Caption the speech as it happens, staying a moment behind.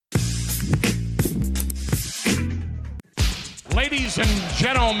Ladies and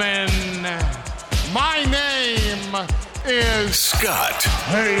gentlemen, my name is Scott.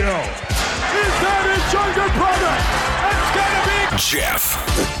 Hey, yo. Is that his younger brother? It's gonna be Jeff.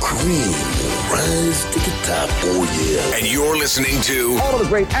 The cream will rise to the top. Oh, yeah. And you're listening to all of the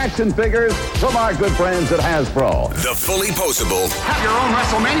great action figures from our good friends at Hasbro. The Fully Posable. Have your own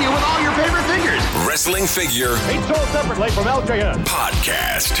WrestleMania with all your favorite figures. Wrestling Figure. Each sold separately from LJN.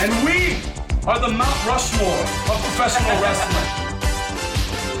 Podcast. And we are the Mount Rushmore of professional wrestling.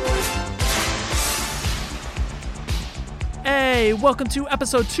 Hey, welcome to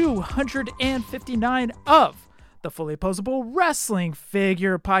episode 259 of the Fully Posable Wrestling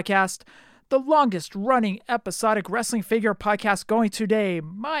Figure Podcast, the longest running episodic wrestling figure podcast going today.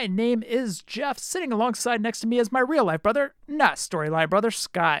 My name is Jeff. Sitting alongside next to me is my real life brother, not storyline brother,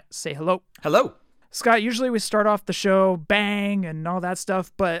 Scott. Say hello. Hello. Scott, usually we start off the show bang and all that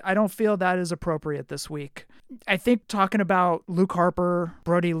stuff, but I don't feel that is appropriate this week. I think talking about Luke Harper,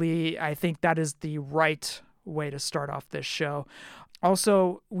 Brody Lee, I think that is the right way to start off this show.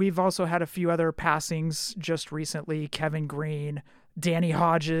 Also, we've also had a few other passings just recently. Kevin Green, Danny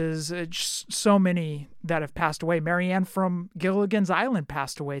Hodges, so many that have passed away. Marianne from Gilligan's Island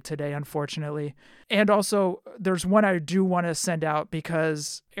passed away today, unfortunately. And also, there's one I do want to send out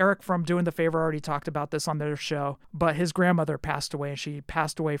because Eric from Doing the Favor already talked about this on their show, but his grandmother passed away, and she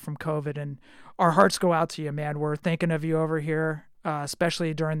passed away from COVID. And our hearts go out to you, man. We're thinking of you over here,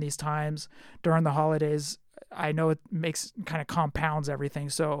 especially during these times, during the holidays. I know it makes kind of compounds everything.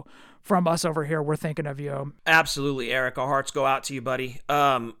 So from us over here, we're thinking of you. Absolutely, Eric. Our hearts go out to you, buddy.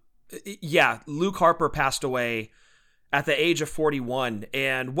 Yeah, Luke Harper passed away at the age of 41.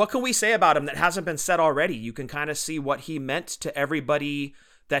 And what can we say about him that hasn't been said already? You can kind of see what he meant to everybody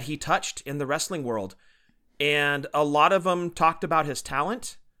that he touched in the wrestling world. And a lot of them talked about his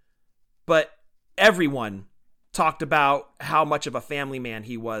talent, but everyone talked about how much of a family man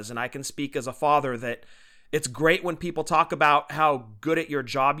he was. And I can speak as a father that it's great when people talk about how good at your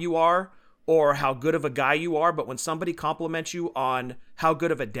job you are or how good of a guy you are, but when somebody compliments you on how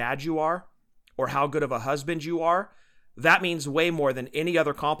good of a dad you are or how good of a husband you are, that means way more than any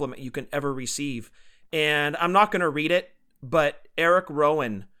other compliment you can ever receive. And I'm not going to read it, but Eric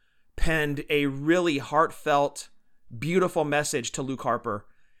Rowan penned a really heartfelt, beautiful message to Luke Harper.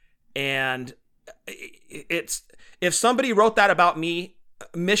 And it's, if somebody wrote that about me,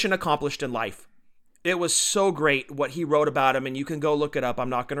 mission accomplished in life. It was so great what he wrote about him, and you can go look it up.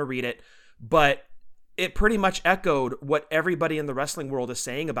 I'm not going to read it, but it pretty much echoed what everybody in the wrestling world is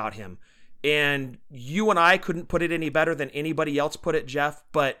saying about him. And you and I couldn't put it any better than anybody else put it, Jeff,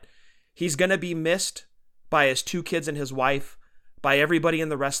 but he's going to be missed by his two kids and his wife, by everybody in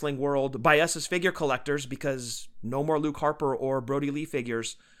the wrestling world, by us as figure collectors, because no more Luke Harper or Brody Lee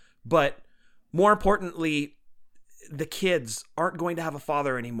figures. But more importantly, the kids aren't going to have a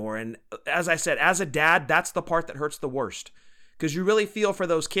father anymore. And as I said, as a dad, that's the part that hurts the worst because you really feel for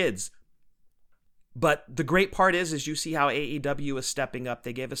those kids. But the great part is you see how AEW is stepping up.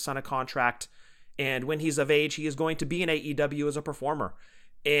 They gave his son a contract, and when he's of age, he is going to be in AEW as a performer.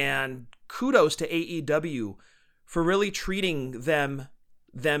 And kudos to AEW for really treating them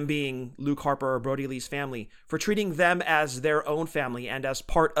being Luke Harper or Brody Lee's family, for treating them as their own family and as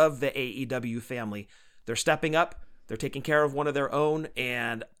part of the AEW family. They're stepping up. They're taking care of one of their own,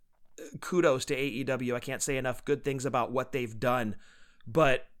 and kudos to AEW. I can't say enough good things about what they've done,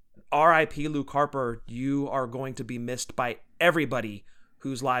 but RIP Luke Harper, you are going to be missed by everybody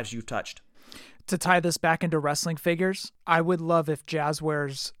whose lives you've touched. To tie this back into wrestling figures, I would love if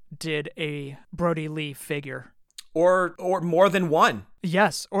Jazzwares did a Brody Lee figure. Or more than one.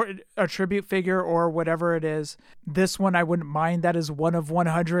 Yes, or a tribute figure or whatever it is. This one, I wouldn't mind. That is one of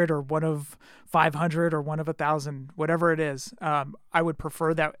 100 or one of 500 or one of 1,000, whatever it is. I would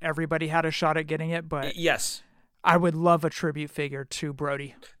prefer that everybody had a shot at getting it, but yes, I would love a tribute figure to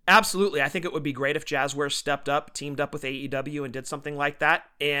Brody. Absolutely. I think it would be great if Jazzwares stepped up, teamed up with AEW and did something like that.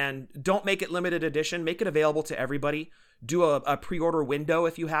 And don't make it limited edition. Make it available to everybody. Do a pre-order window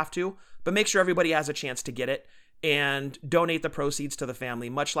if you have to, but make sure everybody has a chance to get it. And donate the proceeds to the family,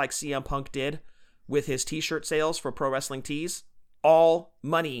 much like CM Punk did with his t-shirt sales for Pro Wrestling Tees. All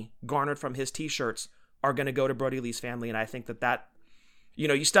money garnered from his t-shirts are going to go to Brody Lee's family. And I think that,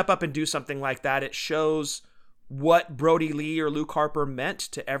 you step up and do something like that. It shows what Brody Lee or Luke Harper meant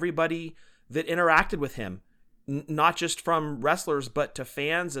to everybody that interacted with him, not just from wrestlers, but to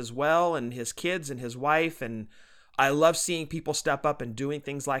fans as well, and his kids and his wife. And I love seeing people step up and doing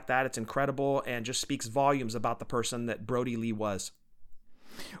things like that. It's incredible and just speaks volumes about the person that Brody Lee was.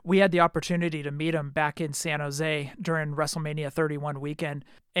 We had the opportunity to meet him back in San Jose during WrestleMania 31 weekend,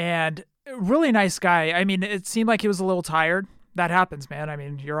 and really nice guy. I mean, it seemed like he was a little tired. That happens, man. I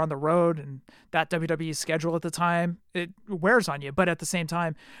mean, you're on the road, and that WWE schedule at the time, it wears on you. But at the same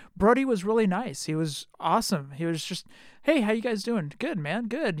time, Brody was really nice. He was awesome. He was just, hey, how you guys doing? Good, man.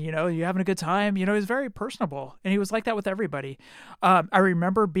 Good. You know, you having a good time? You know, he was very personable, and he was like that with everybody. I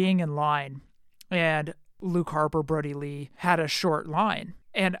remember being in line, and Luke Harper, Brody Lee had a short line,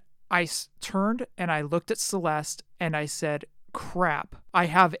 and I turned and I looked at Celeste and I said, crap, I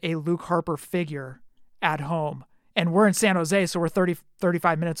have a Luke Harper figure at home. And we're in San Jose, so we're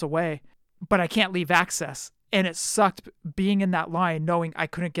 35 minutes away, but I can't leave access. And it sucked being in that line, knowing I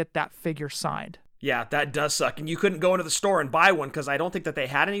couldn't get that figure signed. Yeah, that does suck. And you couldn't go into the store and buy one because I don't think that they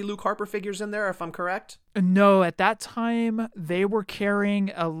had any Luke Harper figures in there, if I'm correct. No, at that time, they were carrying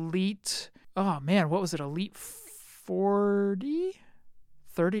Elite, oh man, what was it? Elite 40?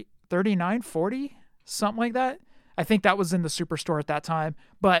 30, 39, 40? Something like that. I think that was in the Superstore at that time.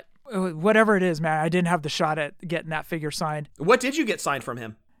 But whatever it is, man, I didn't have the shot at getting that figure signed. What did you get signed from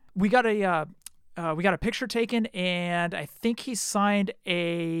him? We got a picture taken, and I think he signed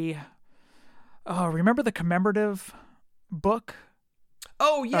a. Oh, remember the commemorative book?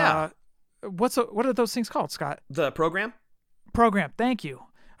 Oh yeah. What are those things called, Scott? The program. Program. Thank you.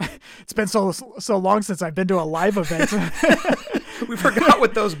 It's been so long since I've been to a live event. We forgot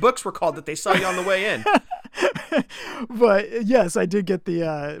what those books were called that they saw you on the way in. But yes, I did get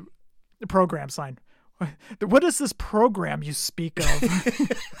the program signed. What is this program you speak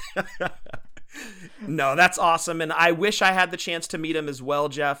of? No, that's awesome. And I wish I had the chance to meet him as well,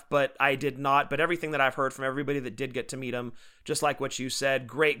 Jeff, but I did not. But everything that I've heard from everybody that did get to meet him, just like what you said,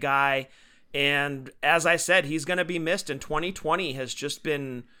 great guy. And as I said, he's going to be missed. And 2020 has just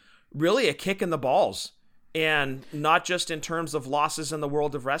been really a kick in the balls. And not just in terms of losses in the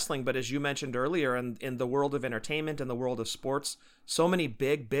world of wrestling, but as you mentioned earlier, in the world of entertainment and the world of sports, so many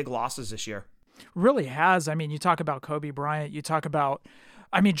big losses this year. Really has. I mean, you talk about Kobe Bryant, you talk about,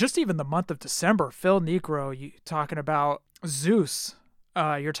 I mean, just even the month of December, Phil Necro, you talking about Zeus,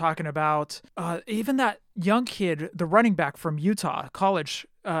 you're talking about even that young kid, the running back from Utah college,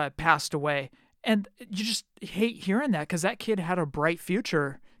 passed away. And you just hate hearing that because that kid had a bright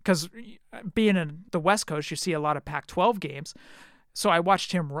future. Because being in the West Coast, you see a lot of Pac-12 games. So I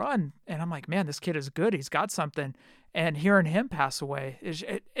watched him run, and I'm like, man, this kid is good. He's got something. And hearing him pass away,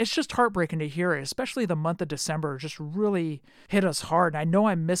 it's just heartbreaking to hear it, especially the month of December just really hit us hard. And I know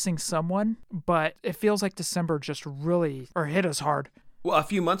I'm missing someone, but it feels like December just really hit us hard. Well, a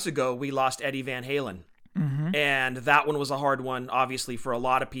few months ago, we lost Eddie Van Halen. Mm-hmm. And that one was a hard one, obviously, for a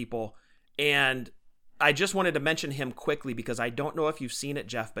lot of people. And I just wanted to mention him quickly because I don't know if you've seen it,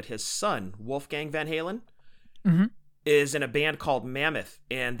 Jeff, but his son, Wolfgang Van Halen, is in a band called Mammoth,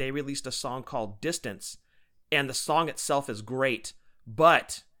 and they released a song called Distance, and the song itself is great.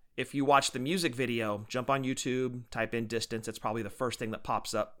 But if you watch the music video, jump on YouTube, type in Distance, it's probably the first thing that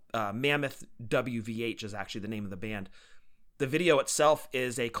pops up. Mammoth WVH is actually the name of the band. The video itself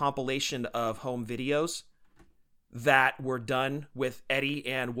is a compilation of home videos that were done with Eddie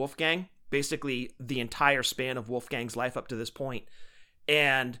and Wolfgang, basically the entire span of Wolfgang's life up to this point.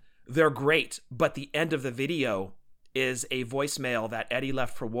 And they're great, but the end of the video is a voicemail that Eddie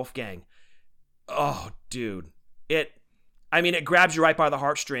left for Wolfgang. Oh, dude. It grabs you right by the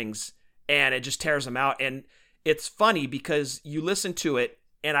heartstrings, and it just tears them out. And it's funny because you listen to it,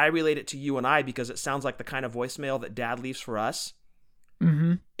 and I relate it to you and I because it sounds like the kind of voicemail that Dad leaves for us.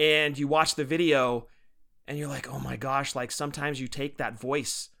 Mm-hmm. And you watch the video, and you're like, oh my gosh, like sometimes you take that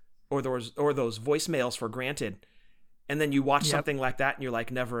voice or those voicemails for granted. And then you watch something like that and you're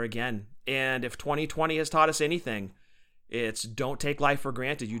like, never again. And if 2020 has taught us anything, it's don't take life for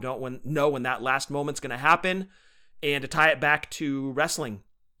granted. You don't know when that last moment's going to happen. And to tie it back to wrestling,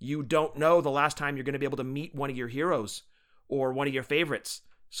 you don't know the last time you're going to be able to meet one of your heroes or one of your favorites.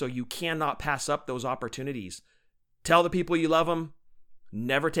 So you cannot pass up those opportunities. Tell the people you love them.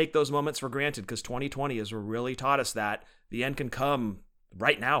 Never take those moments for granted because 2020 has really taught us that the end can come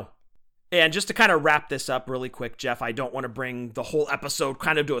right now. And just to kind of wrap this up really quick, Jeff, I don't want to bring the whole episode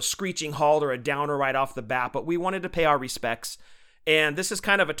kind of to a screeching halt or a downer right off the bat, but we wanted to pay our respects. And this is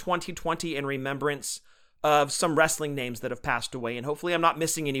kind of a 2020 in remembrance of some wrestling names that have passed away. And hopefully I'm not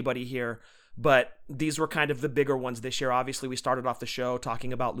missing anybody here, but these were kind of the bigger ones this year. Obviously, we started off the show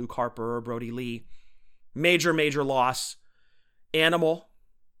talking about Luke Harper or Brody Lee. Major loss. Animal,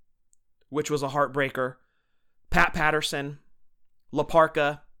 which was a heartbreaker. Pat Patterson. La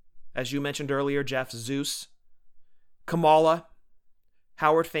Parka, as you mentioned earlier, Jeff, Zeus, Kamala,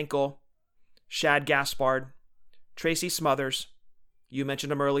 Howard Finkel, Shad Gaspard, Tracy Smothers, You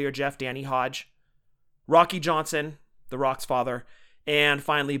mentioned him earlier, Jeff, Danny Hodge. Rocky Johnson, The Rock's father. And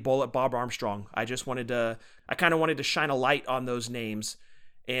finally, Bullet Bob Armstrong. I kind of wanted to shine a light on those names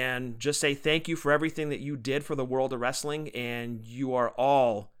and just say thank you for everything that you did for the world of wrestling, and you are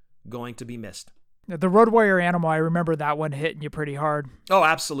all going to be missed. The Road Warrior Animal, I remember that one hitting you pretty hard. Oh,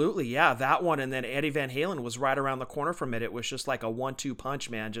 absolutely. Yeah, that one. And then Eddie Van Halen was right around the corner from it. It was just like a 1-2 punch,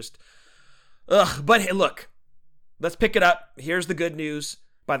 man. Just, ugh. But hey, look, let's pick it up. Here's the good news.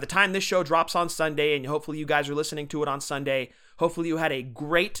 By the time this show drops on Sunday, and hopefully you guys are listening to it on Sunday, hopefully you had a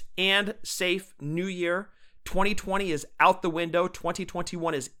great and safe new year. 2020 is out the window.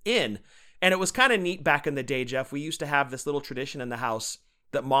 2021 is in. And it was kind of neat back in the day, Jeff. We used to have this little tradition in the house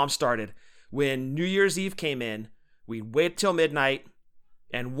that Mom started. When New Year's Eve came in, we'd wait till midnight.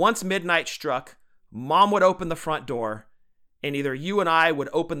 And once midnight struck, Mom would open the front door. And either you and I would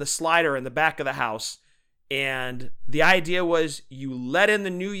open the slider in the back of the house. And the idea was you let in the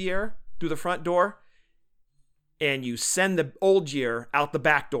new year through the front door. And you send the old year out the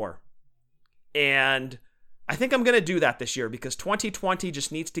back door. And I think I'm going to do that this year because 2020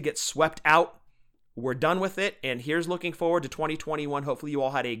 just needs to get swept out. We're done with it. And here's looking forward to 2021. Hopefully you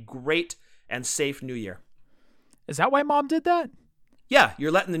all had a great and safe new year. Is that why Mom did that? Yeah,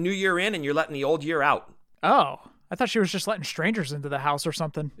 you're letting the new year in and you're letting the old year out. Oh, I thought she was just letting strangers into the house or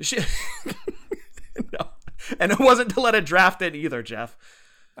something. No. And it wasn't to let a draft in either, Jeff.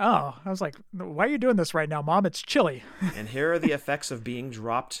 Oh, I was like, why are you doing this right now, Mom? It's chilly. And here are the effects of being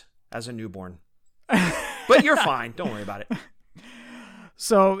dropped as a newborn. But you're fine. Don't worry about it.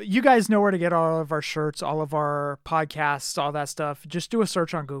 So you guys know where to get all of our shirts, all of our podcasts, all that stuff. Just do a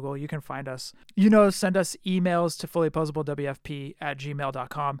search on Google. You can find us. Send us emails to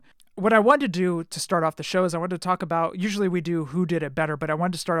fullyposeablewfp@gmail.com. What I wanted to do to start off the show is I wanted to talk about, usually we do who did it better, but I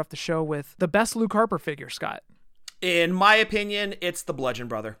wanted to start off the show with the best Luke Harper figure, Scott. In my opinion, it's the Bludgeon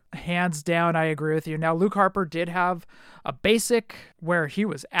Brother. Hands down, I agree with you. Now, Luke Harper did have a basic where he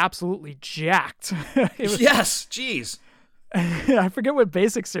was absolutely jacked. Yes, geez. I forget what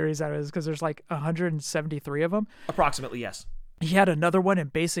basic series that is because there's like 173 of them. Approximately, yes. He had another one in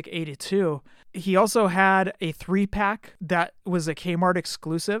Basic 82. He also had a 3-pack that was a Kmart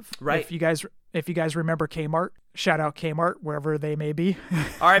exclusive. Right. If you guys remember Kmart, shout out Kmart, wherever they may be.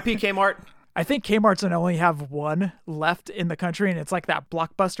 R.I.P. Kmart. I think Kmart's going to only have one left in the country, and it's like that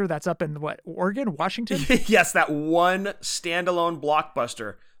Blockbuster that's up in, Oregon, Washington? Yes, that one standalone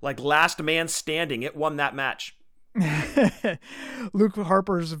Blockbuster, like last man standing. It won that match. Luke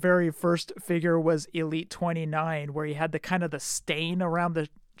Harper's very first figure was Elite 29, where he had the kind of the stain around the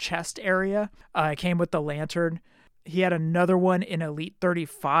chest area. It came with the lantern. He had another one in Elite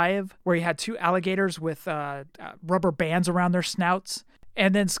 35, where he had 2 alligators with rubber bands around their snouts.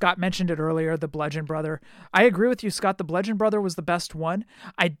 And then Scott mentioned it earlier, the Bludgeon Brother. I agree with you, Scott. The Bludgeon Brother was the best one.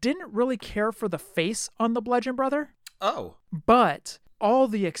 I didn't really care for the face on the Bludgeon Brother. Oh. But all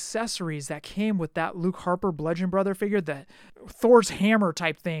the accessories that came with that Luke Harper Bludgeon Brother figure, the Thor's hammer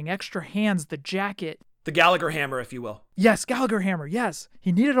type thing, extra hands, the jacket. The Gallagher hammer, if you will. Yes, Gallagher hammer. Yes.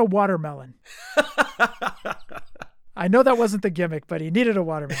 He needed a watermelon. I know that wasn't the gimmick, but he needed a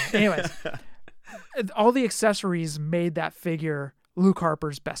watermelon. Anyways, all the accessories made that figure Luke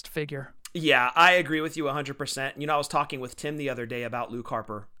Harper's best figure. Yeah, I agree with you 100%. I was talking with Tim the other day about Luke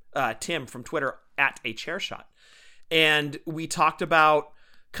Harper. Tim from Twitter @achairshot. And we talked about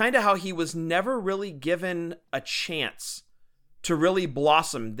kind of how he was never really given a chance to really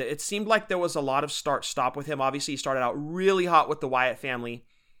blossom. It seemed like there was a lot of start-stop with him. Obviously, he started out really hot with the Wyatt family.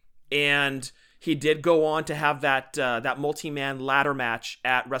 And he did go on to have that multi-man ladder match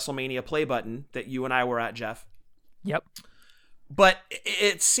at WrestleMania Play Button that you and I were at, Jeff. Yep. But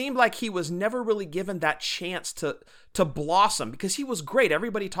it seemed like he was never really given that chance to blossom because he was great.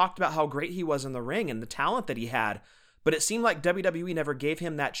 Everybody talked about how great he was in the ring and the talent that he had. But it seemed like WWE never gave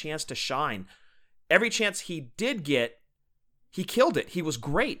him that chance to shine. Every chance he did get, he killed it. He was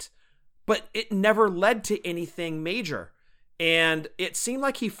great. But it never led to anything major. And it seemed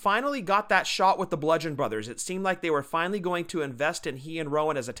like he finally got that shot with the Bludgeon Brothers. It seemed like they were finally going to invest in he and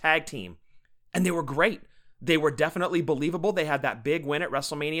Rowan as a tag team. And they were great. They were definitely believable. They had that big win at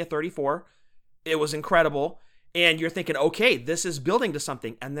WrestleMania 34. It was incredible. And you're thinking, okay, this is building to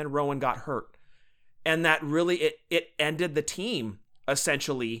something. And then Rowan got hurt. And that really, it ended the team,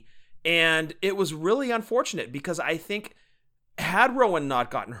 essentially. And it was really unfortunate because I think had Rowan not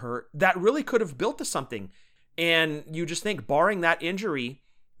gotten hurt, that really could have built to something. And you just think, barring that injury,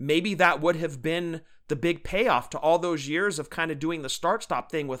 maybe that would have been the big payoff to all those years of kind of doing the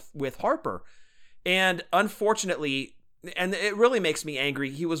start-stop thing with Harper. And unfortunately, and it really makes me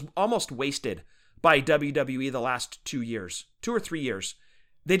angry, he was almost wasted by WWE the last 2 or 3 years.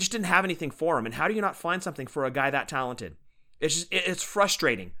 They just didn't have anything for him. And how do you not find something for a guy that talented? It's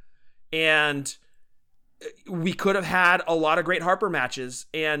frustrating. And we could have had a lot of great Harper matches,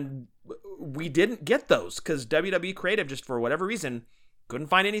 and we didn't get those because WWE Creative, just for whatever reason, couldn't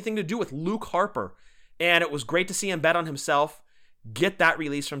find anything to do with Luke Harper. And it was great to see him bet on himself, get that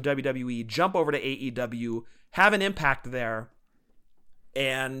release from WWE, jump over to AEW, have an impact there.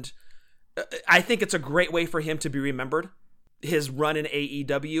 And I think it's a great way for him to be remembered. His run in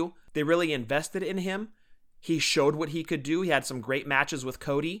AEW, they really invested in him. He showed what he could do. He had some great matches with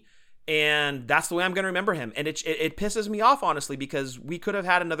Cody, and that's the way I'm going to remember him. And it pisses me off, honestly, because we could have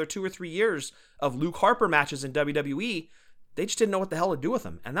had another 2 or 3 years of Luke Harper matches in WWE. They just didn't know what the hell to do with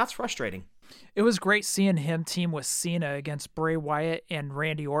him, and that's frustrating. It was great seeing him team with Cena against Bray Wyatt and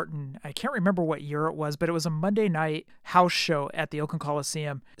Randy Orton. I can't remember what year it was, but it was a Monday night house show at the Oakland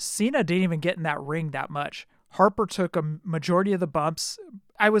Coliseum. Cena didn't even get in that ring that much. Harper took a majority of the bumps.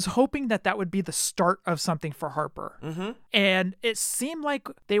 I was hoping that would be the start of something for Harper. Mm-hmm. And it seemed like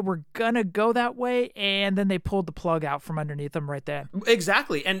they were going to go that way, and then they pulled the plug out from underneath them right then.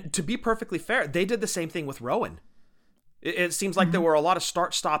 Exactly. And to be perfectly fair, they did the same thing with Rowan. It seems like there were a lot of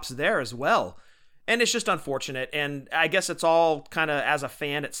start-stops there as well. And it's just unfortunate. And I guess it's all kind of, as a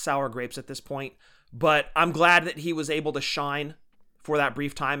fan, it's sour grapes at this point. But I'm glad that he was able to shine for that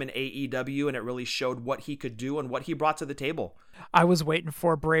brief time in AEW, and it really showed what he could do and what he brought to the table. I was waiting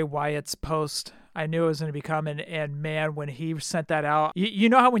for Bray Wyatt's post. I knew it was going to be coming, and man, when he sent that out, you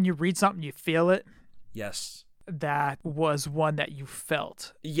know how when you read something, you feel it? Yes. That was one that you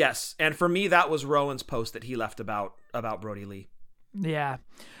felt. Yes, and for me, that was Rowan's post that he left about Brody Lee. Yeah.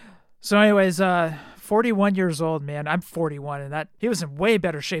 So anyways, 41 years old, man. I'm 41, and he was in way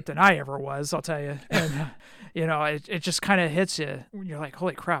better shape than I ever was, I'll tell you. And, it just kind of hits you. You're like,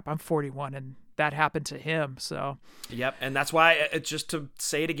 holy crap, I'm 41, and that happened to him. So. Yep, and that's why, it's just to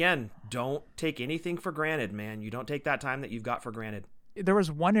say it again, don't take anything for granted, man. You don't take that time that you've got for granted. There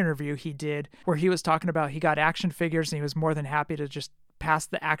was one interview he did where he was talking about he got action figures, and he was more than happy to just pass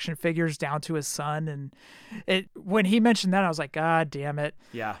the action figures down to his son. And when he mentioned that, I was like, God damn it.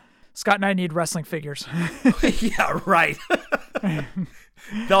 Yeah. Scott and I need wrestling figures. Yeah, right.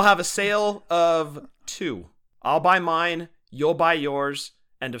 They'll have a sale of 2. I'll buy mine. You'll buy yours.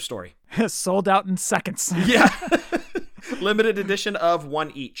 End of story. Sold out in seconds. Yeah. Limited edition of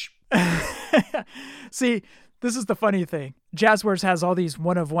 1 each. See, this is the funny thing. Jazzwares has all these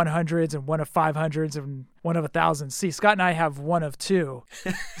 1 of 100s and 1 of 500s and 1 of 1,000s. See, Scott and I have 1 of 2.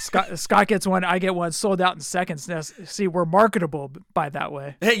 Scott gets 1, I get 1, sold out in seconds. Now, see, we're marketable by that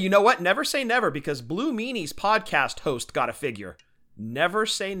way. Hey, you know what? Never say never, because Blue Meanie's podcast host got a figure. Never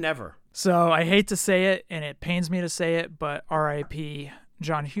say never. So I hate to say it, and it pains me to say it, but R.I.P.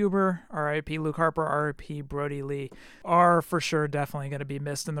 John Huber, R.I.P. Luke Harper, R.I.P. Brody Lee are for sure definitely going to be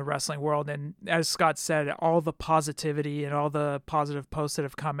missed in the wrestling world. And as Scott said, all the positivity and all the positive posts that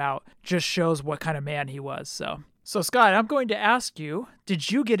have come out just shows what kind of man he was. So Scott, I'm going to ask you,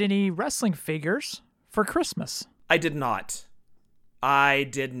 did you get any wrestling figures for Christmas? I did not.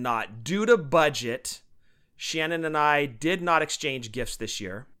 Due to budget, Shannon and I did not exchange gifts this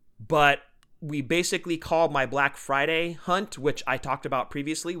year, but we basically called my Black Friday hunt, which I talked about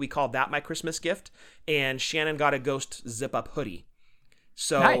previously. We called that my Christmas gift, and Shannon got a Ghost zip-up hoodie.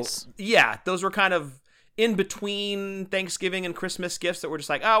 So, nice. Yeah, those were kind of in between Thanksgiving and Christmas gifts that were just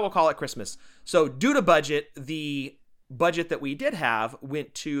like, we'll call it Christmas. So due to budget, the budget that we did have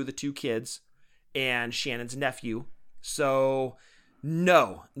went to the 2 kids and Shannon's nephew. So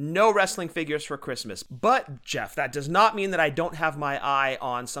no wrestling figures for Christmas. But, Jeff, that does not mean that I don't have my eye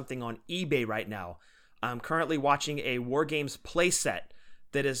on something on eBay right now. I'm currently watching a War Games playset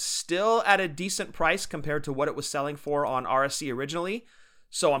that is still at a decent price compared to what it was selling for on RSC originally.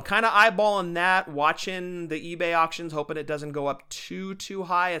 So I'm kind of eyeballing that, watching the eBay auctions, hoping it doesn't go up too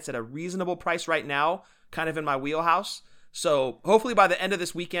high. It's at a reasonable price right now, kind of in my wheelhouse. So hopefully by the end of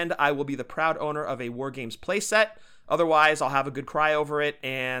this weekend, I will be the proud owner of a War Games playset. Otherwise, I'll have a good cry over it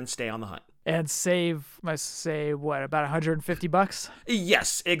and stay on the hunt. And save, let's say, about $150?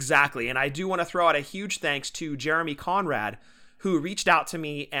 Yes, exactly. And I do want to throw out a huge thanks to Jeremy Conrad, who reached out to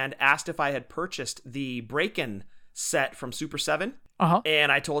me and asked if I had purchased the Breakin' set from Super 7. Uh-huh.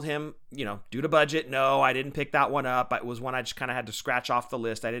 And I told him, due to budget, no, I didn't pick that one up. It was one I just kind of had to scratch off the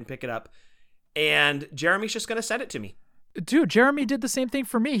list. I didn't pick it up. And Jeremy's just going to send it to me. Dude, Jeremy did the same thing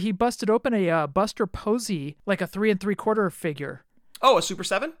for me. He busted open a Buster Posey, like a 3 3/4 figure. Oh, a Super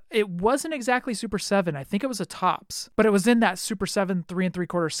 7? It wasn't exactly Super 7. I think it was a Topps, but it was in that Super 7 3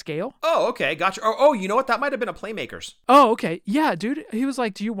 3/4 scale. Oh, okay. Gotcha. Oh, you know what? That might have been a Playmakers. Oh, okay. Yeah, dude. He was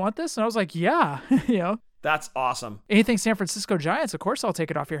like, do you want this? And I was like, yeah. That's awesome. Anything San Francisco Giants, of course I'll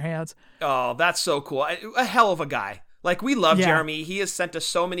take it off your hands. Oh, that's so cool. A hell of a guy. Like, we love Yeah. Jeremy. He has sent us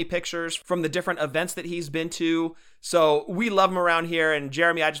so many pictures from the different events that he's been to. So we love him around here. And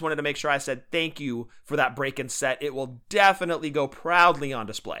Jeremy, I just wanted to make sure I said thank you for that break-in set. It will definitely go proudly on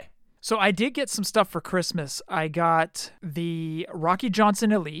display. So I did get some stuff for Christmas. I got the Rocky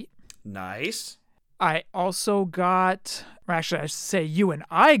Johnson Elite. Nice. I also got, or actually I should say you and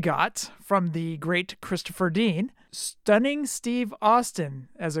I got, from the great Christopher Dean, Stunning Steve Austin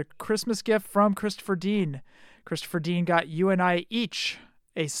as a Christmas gift from Christopher Dean. Christopher Dean got you and I each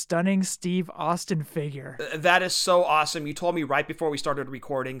a Stunning Steve Austin figure. That is so awesome. You told me right before we started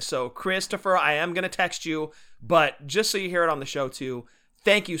recording. So, Christopher, I am going to text you, but just so you hear it on the show too,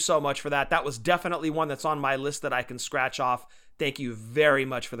 thank you so much for that. That was definitely one that's on my list that I can scratch off. Thank you very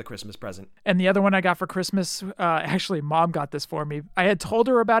much for the Christmas present. And the other one I got for Christmas, actually, Mom got this for me. I had told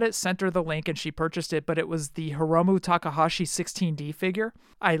her about it, sent her the link, and she purchased it, but it was the Hiromu Takahashi 16D figure.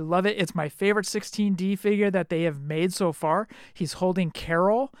 I love it. It's my favorite 16D figure that they have made so far. He's holding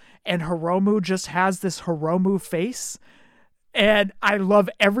Carol, and Hiromu just has this Hiromu face. And I love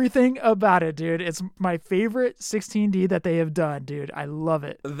everything about it, dude. It's my favorite 16D that they have done, dude. I love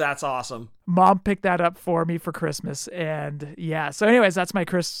it. That's awesome. Mom picked that up for me for Christmas. And yeah, so anyways, that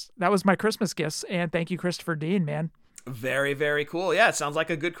was my Christmas gifts. And thank you, Christopher Dean, man. Very, very cool. Yeah, it sounds like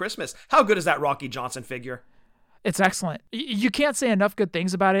a good Christmas. How good is that Rocky Johnson figure? It's excellent. You can't say enough good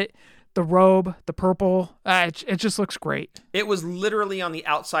things about it. The robe, the purple, it just looks great. It was literally on the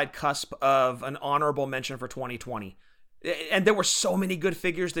outside cusp of an honorable mention for 2020. And there were so many good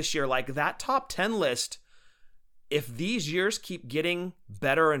figures this year. Like, that top 10 list, if these years keep getting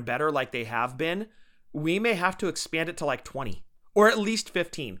better and better like they have been, we may have to expand it to like 20 or at least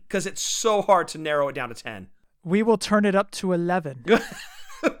 15 because it's so hard to narrow it down to 10. We will turn it up to 11.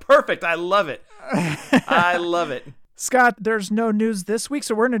 Perfect. I love it. I love it. Scott, there's no news this week,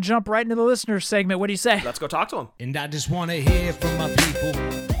 so we're going to jump right into the listener segment. What do you say? Let's go talk to him. And I just want to hear from my people.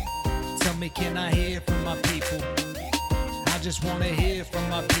 Tell me, can I hear from my people? I just want to hear from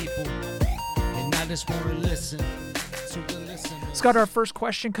my people. And I just want to listen to the listeners. Scott, our first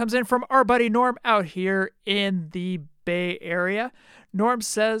question comes in from our buddy Norm out here in the Bay Area. Norm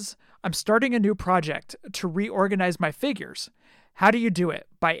says, I'm starting a new project to reorganize my figures. How do you do it?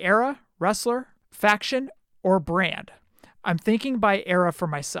 By era, wrestler, faction, or brand? I'm thinking by era for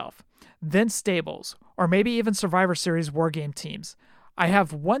myself, then stables, or maybe even Survivor Series Wargame teams. I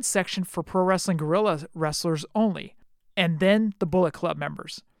have one section for Pro Wrestling Guerrilla wrestlers only, and then the Bullet Club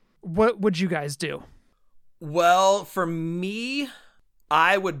members. What would you guys do? Well, for me,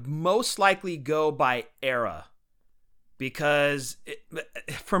 I would most likely go by era because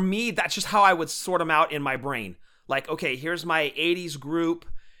for me, that's just how I would sort them out in my brain. Like, okay, here's my 80s group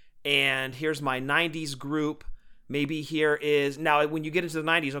and here's my 90s group. Maybe here is, now when you get into the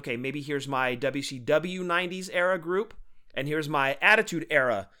 90s, okay, maybe here's my WCW 90s era group and here's my Attitude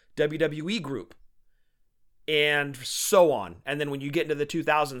Era WWE group. And so on. And then when you get into the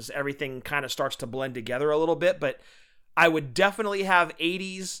 2000s, everything kind of starts to blend together a little bit. But I would definitely have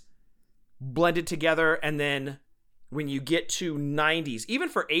 80s blended together. And then when you get to 90s, even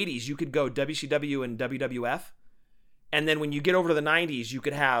for 80s, you could go WCW and WWF. And then when you get over to the 90s, you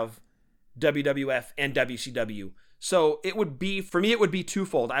could have WWF and WCW. So it would be, for me, it would be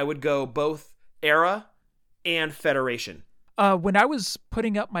twofold. I would go both era and federation. When I was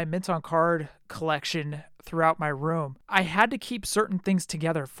putting up my Mint on Card collection throughout my room, I had to keep certain things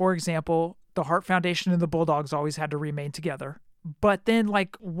together. For example, the Hart Foundation and the Bulldogs always had to remain together. But then,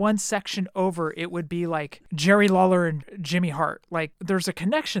 like, one section over, it would be like Jerry Lawler and Jimmy Hart. Like, there's a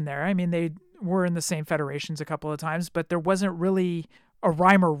connection there. I mean, they were in the same federations a couple of times, but there wasn't really a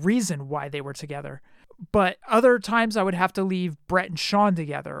rhyme or reason why they were together. But other times I would have to leave Brett and Sean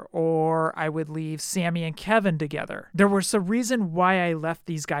together, or I would leave Sammy and Kevin together. There was a reason why I left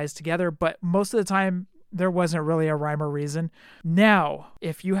these guys together, but most of the time there wasn't really a rhyme or reason. Now,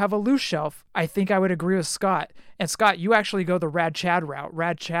 if you have a loose shelf, I think I would agree with Scott. And Scott, you actually go the Rad Chad route.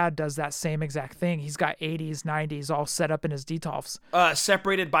 Rad Chad does that same exact thing. He's got 80s, 90s all set up in his Detolfs.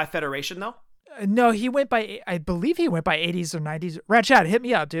 Separated by federation, though? No, he went by, I believe he went by 80s or 90s. Rad Chad, hit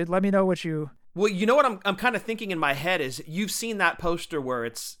me up, dude. Let me know what you... Well, you know what I'm kind of thinking in my head is you've seen that poster where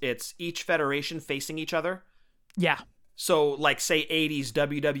it's each federation facing each other? Yeah. So like say 80s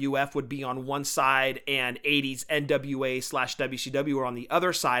WWF would be on one side and 80s NWA/WCW are on the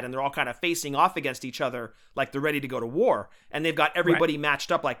other side, and they're all kind of facing off against each other like they're ready to go to war. And they've got everybody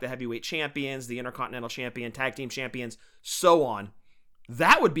matched up, like the heavyweight champions, the intercontinental champion, tag team champions, so on.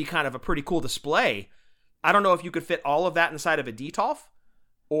 That would be kind of a pretty cool display. I don't know if you could fit all of that inside of a Detolf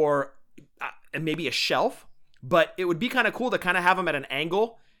or maybe a shelf, but it would be kind of cool to kind of have them at an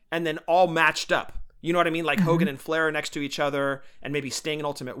angle and then all matched up. You know what I mean? Like Hogan and Flair next to each other, and maybe Sting and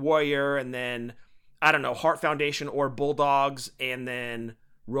Ultimate Warrior, and then, I don't know, Hart Foundation or Bulldogs, and then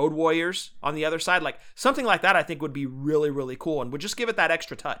Road Warriors on the other side. Like something like that I think would be really, really cool and would just give it that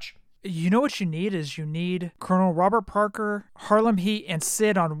extra touch. You know what you need Colonel Robert Parker, Harlem Heat, and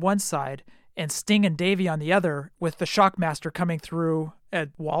Sid on one side, and Sting and Davey on the other, with the Shockmaster coming through at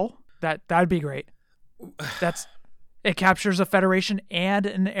Wall. That'd be great. It captures a federation and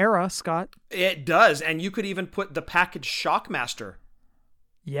an era, Scott. It does, and you could even put the package Shockmaster.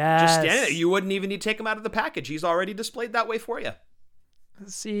 Yes. Just standing there. You wouldn't even need to take him out of the package. He's already displayed that way for you.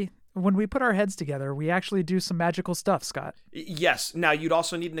 See, when we put our heads together, we actually do some magical stuff, Scott. Yes. Now, you'd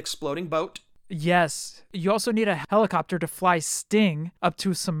also need an exploding boat. Yes. You also need a helicopter to fly Sting up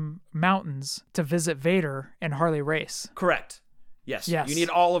to some mountains to visit Vader and Harley Race. Correct. Yes. You need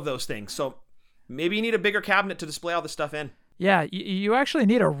all of those things. So maybe you need a bigger cabinet to display all this stuff in. Yeah, you actually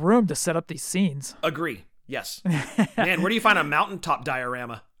need a room to set up these scenes. Agree. Yes. Man, where do you find a mountaintop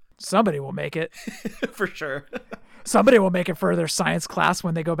diorama? Somebody will make it. For sure. Somebody will make it for their science class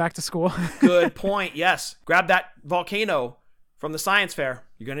when they go back to school. Good point. Yes. Grab that volcano from the science fair.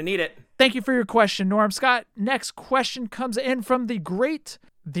 You're going to need it. Thank you for your question, Norm. Scott, next question comes in from the great,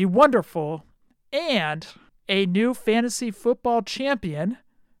 the wonderful, and a new fantasy football champion,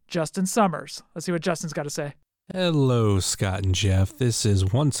 Justin Summers. Let's see what Justin's got to say. Hello, Scott and Jeff. This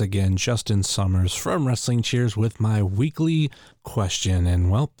is once again Justin Summers from Wrestling Cheers with my weekly question.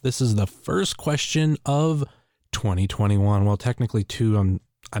 And, well, this is the first question of 2021. Well, technically, two. I'm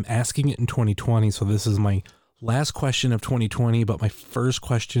asking it in 2020, so this is my last question of 2020, but my first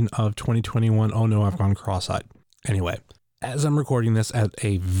question of 2021. Oh, no, I've gone cross-eyed. Anyway, as I'm recording this at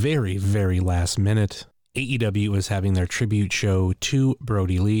a very, very last minute, AEW is having their tribute show to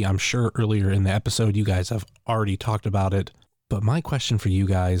Brody Lee. I'm sure earlier in the episode you guys have already talked about it, but my question for you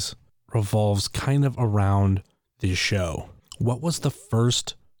guys revolves kind of around this show. What was the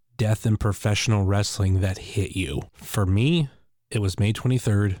first death in professional wrestling that hit you? For me, it was May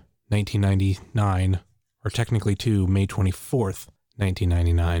 23rd, 1999, or technically May 24th,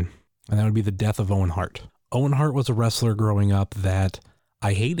 1999, and that would be the death of Owen Hart. Owen Hart was a wrestler growing up that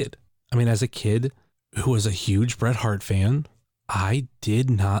I hated. I mean, as a kid who was a huge Bret Hart fan, I did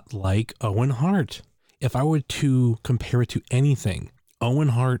not like Owen Hart. If I were to compare it to anything, Owen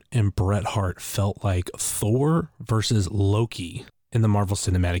Hart and Bret Hart felt like Thor versus Loki in the Marvel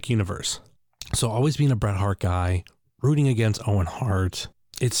Cinematic Universe. So always being a Bret Hart guy, rooting against Owen Hart,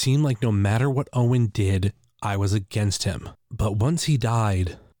 it seemed like no matter what Owen did, I was against him. But once he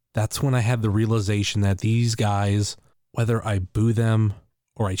died, that's when I had the realization that these guys, whether I boo them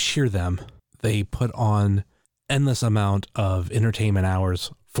or I cheer them, they put on endless amount of entertainment hours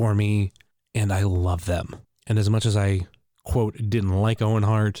for me, and I love them. And as much as I, quote, didn't like Owen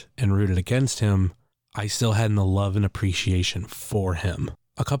Hart and rooted against him, I still had a love and appreciation for him.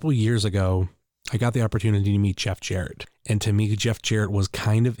 A couple years ago, I got the opportunity to meet Jeff Jarrett. And to me, Jeff Jarrett was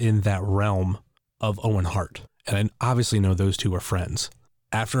kind of in that realm of Owen Hart. And I obviously know those two are friends.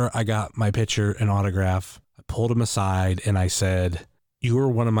 After I got my picture and autograph, I pulled him aside and I said, "You were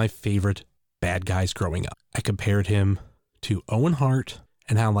one of my favorite bad guys growing up." I compared him to Owen Hart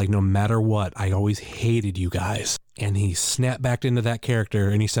and how, like, no matter what, I always hated you guys. And he snapped back into that character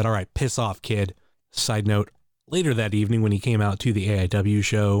and he said, "All right, piss off, kid." Side note, later that evening when he came out to the AIW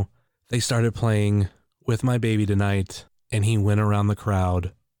show, they started playing With My Baby Tonight and he went around the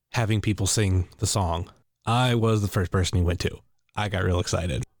crowd having people sing the song. I was the first person he went to. I got real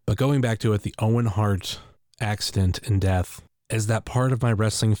excited. But going back to it, the Owen Hart accident and death is that part of my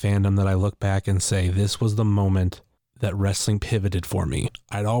wrestling fandom that I look back and say, this was the moment that wrestling pivoted for me.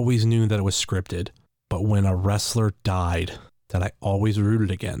 I'd always knew that it was scripted, but when a wrestler died that I always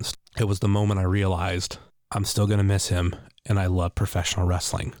rooted against, it was the moment I realized I'm still going to miss him and I love professional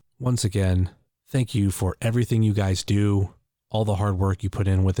wrestling. Once again, thank you for everything you guys do, all the hard work you put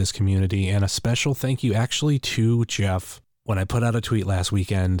in with this community, and a special thank you actually to Jeff. When I put out a tweet last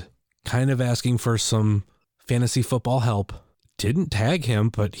weekend, kind of asking for some fantasy football help, didn't tag him,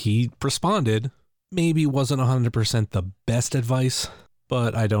 but he responded. Maybe wasn't 100% the best advice,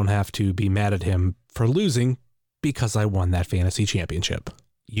 but I don't have to be mad at him for losing because I won that fantasy championship.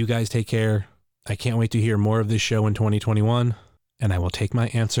 You guys take care. I can't wait to hear more of this show in 2021, and I will take my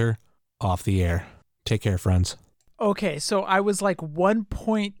answer off the air. Take care, friends. Okay, so I was like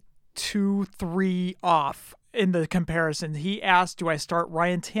 1.23 off in the comparison. He asked, do I start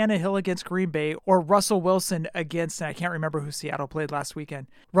Ryan Tannehill against Green Bay or Russell Wilson against, and I can't remember who Seattle played last weekend.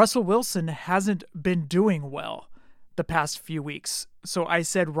 Russell Wilson hasn't been doing well the past few weeks. So I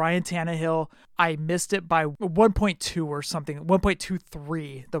said Ryan Tannehill. I missed it by 1.2 or something,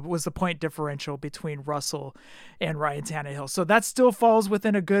 1.23. That was the point differential between Russell and Ryan Tannehill. So that still falls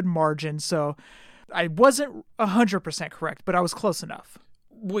within a good margin. So I wasn't 100% correct, but I was close enough.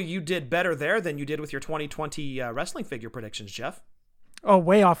 Well, you did better there than you did with your 2020 wrestling figure predictions, Jeff. Oh,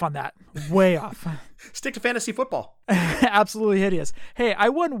 way off on that. Way off. Stick to fantasy football. Absolutely hideous. Hey, I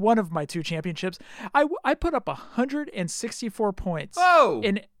won one of my 2 championships. I put up 164 points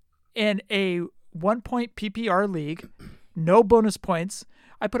in a 1-point PPR league. No bonus points.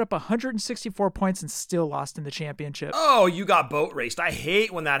 I put up 164 points and still lost in the championship. Oh, you got boat raced. I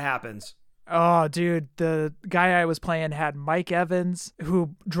hate when that happens. Oh, dude, the guy I was playing had Mike Evans,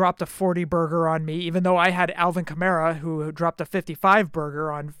 who dropped a 40 burger on me. Even though I had Alvin Kamara, who dropped a 55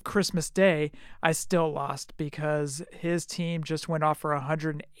 burger on Christmas Day, I still lost because his team just went off for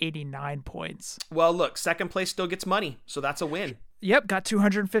 189 points. Well, look, second place still gets money, so that's a win. Yep, got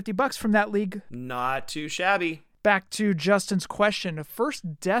 $250 from that league. Not too shabby. Back to Justin's question, the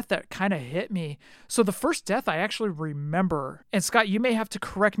first death that kind of hit me. So the first death I actually remember, and Scott, you may have to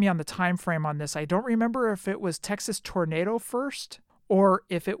correct me on the time frame on this. I don't remember if it was Texas Tornado first or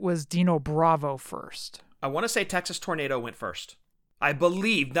if it was Dino Bravo first. I want to say Texas Tornado went first. I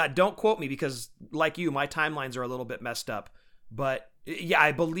believe, don't quote me because like you, my timelines are a little bit messed up. But yeah,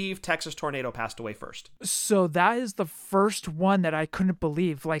 I believe Texas Tornado passed away first. So that is the first one that I couldn't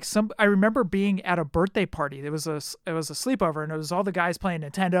believe. I remember being at a birthday party. It was a sleepover, and it was all the guys playing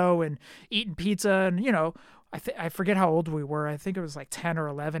Nintendo and eating pizza, and I forget how old we were. I think it was like 10 or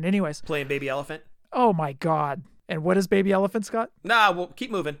 11. Anyways, playing Baby Elephant. Oh my God! And what is Baby Elephant, Scott? Nah, well, keep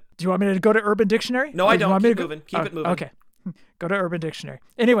moving. Do you want me to go to Urban Dictionary? No, I don't. Keep moving. Keep it moving. Okay, go to Urban Dictionary.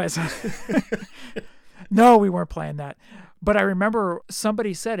 Anyways, no, we weren't playing that. But I remember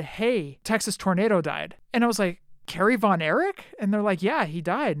somebody said, hey, Texas Tornado died. And I was like, Kerry Von Erich? And they're like, yeah, he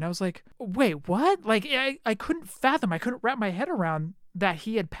died. And I was like, wait, what? Like, I couldn't fathom. I couldn't wrap my head around that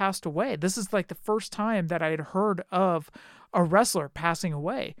he had passed away. This is like the first time that I had heard of a wrestler passing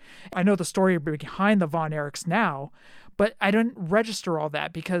away. I know the story behind the Von Erichs now, but I didn't register all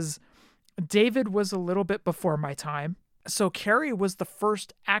that because David was a little bit before my time. So Kerry was the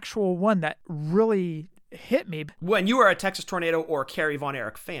first actual one that really hit me. When you were a Texas Tornado or Kerry Von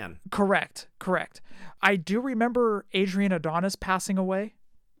Erich fan. Correct. I do remember Adrian Adonis passing away.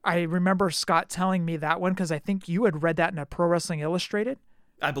 I remember Scott telling me that one because I think you had read that in a Pro Wrestling Illustrated.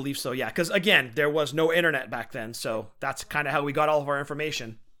 I believe so, yeah. Because again, there was no internet back then, so that's kind of how we got all of our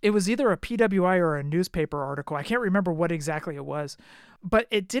information. It was either a PWI or a newspaper article. I can't remember what exactly it was, but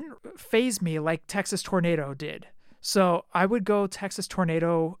it didn't faze me like Texas Tornado did. So I would go Texas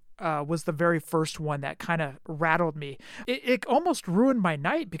Tornado was the very first one that kind of rattled me. It almost ruined my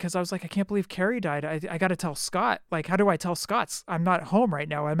night because I was like, I can't believe Kerry died. I got to tell Scott. Like, how do I tell Scott? I'm not home right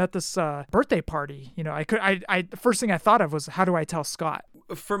now. I'm at this birthday party. The first thing I thought of was, how do I tell Scott?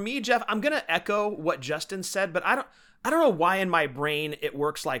 For me, Jeff, I'm going to echo what Justin said, but I don't know why in my brain it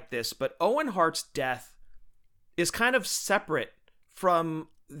works like this, but Owen Hart's death is kind of separate from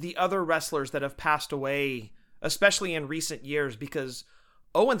the other wrestlers that have passed away, especially in recent years, because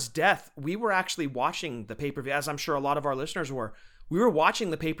Owen's death, we were actually watching the pay-per-view, as I'm sure a lot of our listeners were. We were watching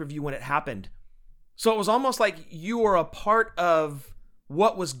the pay-per-view when it happened. So it was almost like you were a part of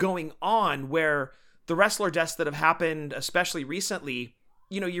what was going on, where the wrestler deaths that have happened, especially recently,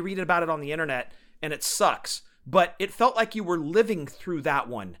 you read about it on the internet and it sucks, but it felt like you were living through that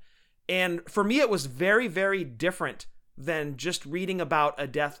one. And for me, it was very, very different than just reading about a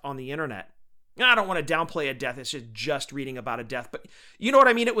death on the internet. I don't want to downplay a death. It's just reading about a death. But you know what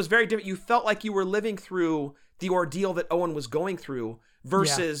I mean? It was very different. You felt like you were living through the ordeal that Owen was going through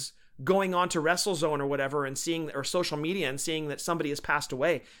versus going on to WrestleZone or whatever and seeing, or social media and seeing that somebody has passed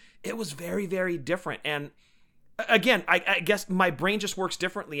away. It was very, very different. And again, I guess my brain just works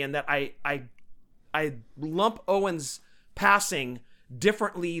differently in that I lump Owen's passing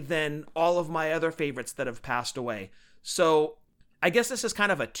differently than all of my other favorites that have passed away. So I guess this is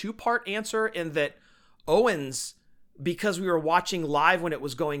kind of a two-part answer in that Owens, because we were watching live when it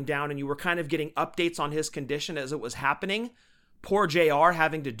was going down and you were kind of getting updates on his condition as it was happening, poor JR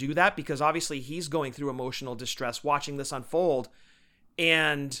having to do that because obviously he's going through emotional distress watching this unfold,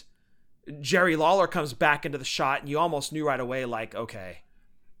 and Jerry Lawler comes back into the shot and you almost knew right away, like, okay,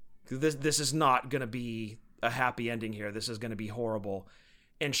 This is not going to be a happy ending here. This is going to be horrible.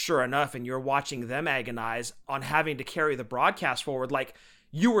 And sure enough, and you're watching them agonize on having to carry the broadcast forward. Like,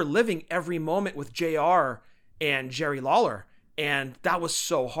 you were living every moment with JR and Jerry Lawler. And that was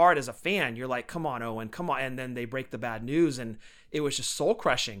so hard as a fan. You're like, come on, Owen, come on. And then they break the bad news, and it was just soul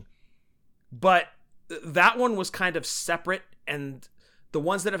crushing. But that one was kind of separate. And the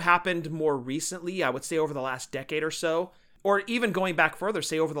ones that have happened more recently, I would say over the last decade or so, or even going back further,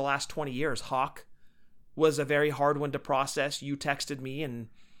 say over the last 20 years, Hawk was a very hard one to process. You texted me and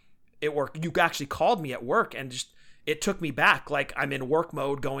it worked. You actually called me at work, and just, it took me back. Like, I'm in work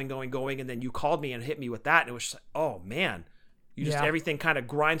mode, going. And then you called me and hit me with that. And it was just like, oh man, everything kind of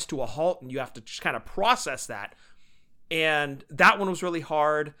grinds to a halt, and you have to just kind of process that. And that one was really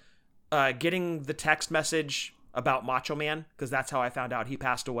hard. Getting the text message about Macho Man, because that's how I found out he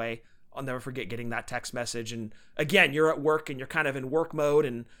passed away. I'll never forget getting that text message. And again, you're at work and you're kind of in work mode,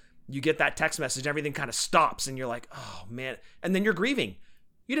 and you get that text message, everything kind of stops, and you're like, oh man. And then you're grieving.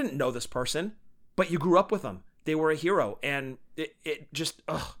 You didn't know this person, but you grew up with them. They were a hero, and it just,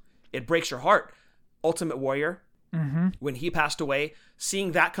 it breaks your heart. Ultimate Warrior, when he passed away,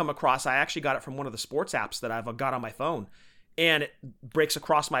 seeing that come across, I actually got it from one of the sports apps that I've got on my phone, and it breaks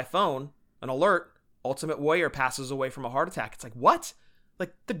across my phone, an alert, Ultimate Warrior passes away from a heart attack. It's like, what?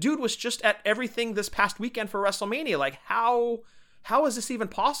 Like, the dude was just at everything this past weekend for WrestleMania. Like, how is this even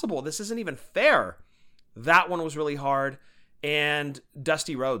possible? This isn't even fair. That one was really hard. And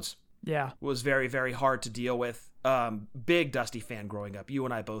Dusty Rhodes. Yeah. Was very, very hard to deal with. Big Dusty fan growing up. You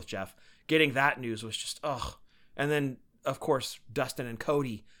and I both, Jeff. Getting that news was just, And then, of course, Dustin and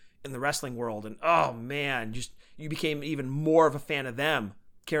Cody in the wrestling world. And, oh, man, just you became even more of a fan of them,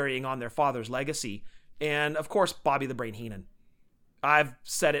 carrying on their father's legacy. And, of course, Bobby the Brain Heenan. I've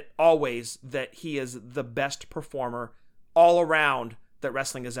said it always that he is the best performer all around that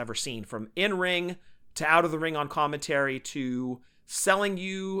wrestling has ever seen, from in-ring to out of the ring on commentary, to selling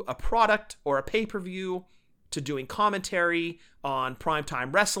you a product or a pay-per-view, to doing commentary on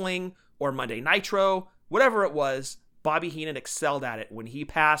Primetime Wrestling or Monday Nitro, whatever it was. Bobby Heenan excelled at it. When he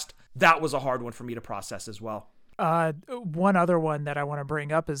passed, that was a hard one for me to process as well. One other one that I want to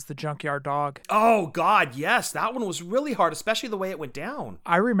bring up is the Junkyard Dog. Oh, God, yes. That one was really hard, especially the way it went down.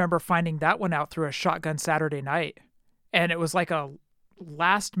 I remember finding that one out through a Shotgun Saturday Night, and it was like a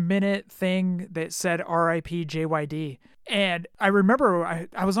last-minute thing that said R.I.P. JYD. And I remember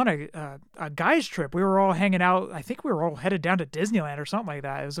I was on a guy's trip. We were all hanging out. I think we were all headed down to Disneyland or something like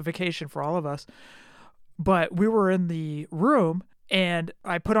that. It was a vacation for all of us. But we were in the room, and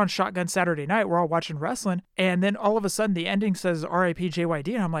I put on Shotgun Saturday Night. We're all watching wrestling. And then all of a sudden the ending says R.I.P.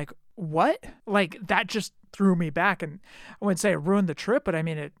 JYD. And I'm like, what? Like, that just threw me back. And I wouldn't say it ruined the trip, but I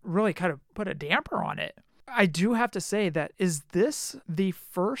mean, it really kind of put a damper on it. I do have to say that, is this the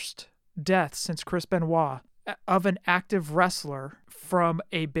first death since Chris Benoit of an active wrestler from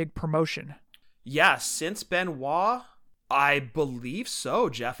a big promotion? Yeah, since Benoit, I believe so,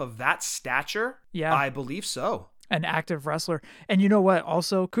 Jeff. Of that stature, yeah, I believe so. An active wrestler. And you know what?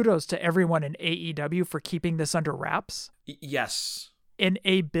 Also, kudos to everyone in AEW for keeping this under wraps. Yes. In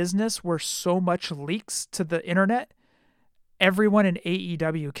a business where so much leaks to the internet, everyone in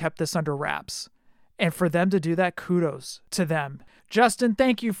AEW kept this under wraps. And for them to do that, kudos to them. Justin,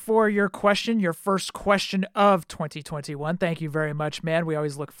 thank you for your question, your first question of 2021. Thank you very much, man. We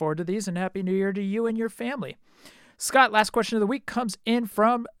always look forward to these, and Happy New Year to you and your family. Scott, last question of the week comes in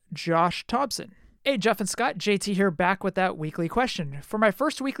from Josh Thompson. Hey, Jeff and Scott, JT here, back with that weekly question. For my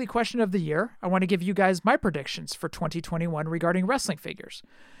first weekly question of the year, I want to give you guys my predictions for 2021 regarding wrestling figures.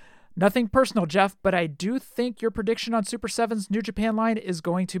 Nothing personal, Jeff, but I do think your prediction on Super 7's New Japan line is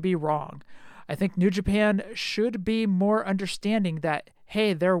going to be wrong. I think New Japan should be more understanding that,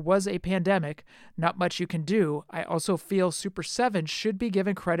 hey, there was a pandemic, not much you can do. I also feel Super 7 should be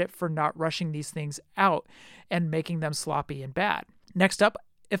given credit for not rushing these things out and making them sloppy and bad. Next up,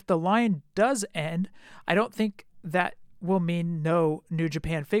 if the line does end, I don't think that will mean no New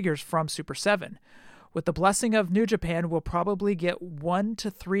Japan figures from Super 7. With the blessing of New Japan, we'll probably get 1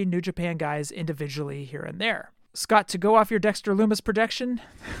 to 3 New Japan guys individually here and there. Scott, to go off your Dexter Lumis prediction,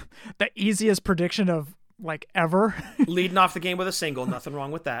 the easiest prediction of like ever. Leading off the game with a single, nothing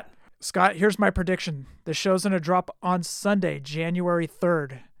wrong with that. Scott, here's my prediction. The show's going to drop on Sunday, January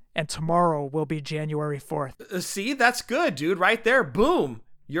 3rd, and tomorrow will be January 4th. See, that's good, dude. Right there. Boom.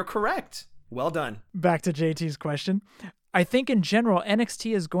 You're correct. Well done. Back to JT's question. I think in general,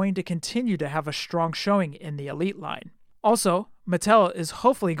 NXT is going to continue to have a strong showing in the Elite line. Also, Mattel is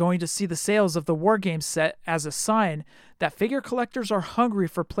hopefully going to see the sales of the War Games set as a sign that figure collectors are hungry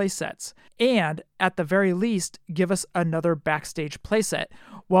for playsets, and, at the very least, give us another backstage playset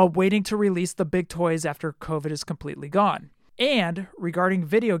while waiting to release the big toys after COVID is completely gone. And, regarding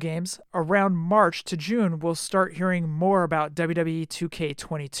video games, around March to June, we'll start hearing more about WWE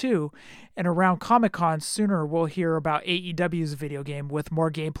 2K22, and around Comic-Con sooner we'll hear about AEW's video game with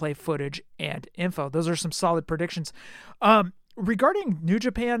more gameplay footage and info. Those are some solid predictions. Regarding New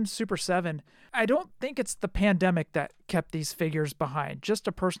Japan Super 7, I don't think it's the pandemic that kept these figures behind. Just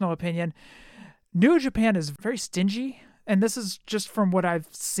a personal opinion. New Japan is very stingy, and this is just from what I've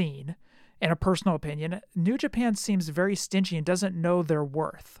seen. In a personal opinion, New Japan seems very stingy and doesn't know their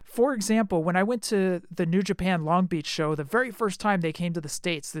worth. For example, when I went to the New Japan Long Beach show, the very first time they came to the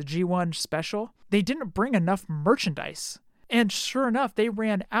States, the G1 special, they didn't bring enough merchandise. And sure enough, they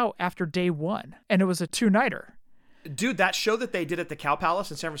ran out after day one, and it was a two-nighter. Dude, that show that they did at the Cow Palace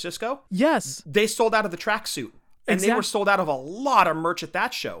in San Francisco? Yes. They sold out of the tracksuit. And they were sold out of a lot of merch at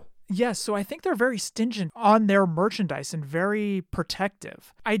that show. Yes, so I think they're very stingent on their merchandise and very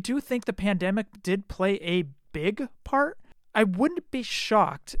protective. I do think the pandemic did play a big part. I wouldn't be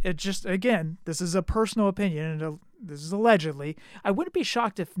shocked. It just, again, this is a personal opinion and this is allegedly. I wouldn't be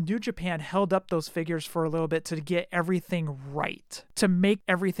shocked if New Japan held up those figures for a little bit to get everything right, to make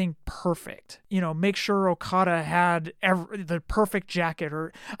everything perfect. You know, make sure Okada had the perfect jacket.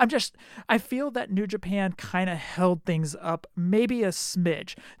 Or I feel that New Japan kind of held things up, maybe a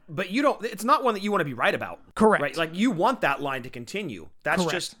smidge. But it's not one that you want to be right about. Correct. Right? Like, you want that line to continue. That's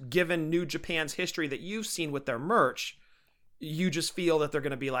Correct. Just given New Japan's history that you've seen with their merch, you just feel that they're going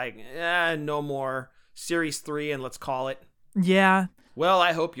to be like, no more Series 3 and let's call it. Yeah. Well,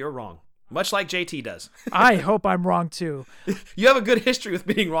 I hope you're wrong. Much like JT does. I hope I'm wrong too. You have a good history with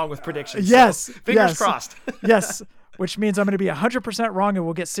being wrong with predictions. Yes. So fingers crossed. Yes. Which means I'm going to be 100% wrong and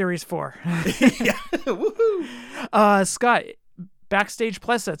we'll get Series 4. Yeah. Woohoo. Scott, backstage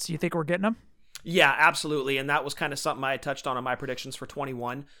playsets, you think we're getting them? Yeah, absolutely. And that was kind of something I touched on in my predictions for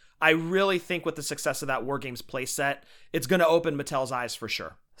 21. I really think with the success of that War Games playset, it's going to open Mattel's eyes for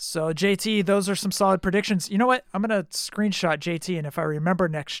sure. So, JT, those are some solid predictions. You know what? I'm going to screenshot JT, and if I remember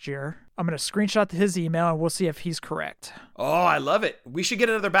next year, I'm going to screenshot his email, and we'll see if he's correct. Oh, I love it. We should get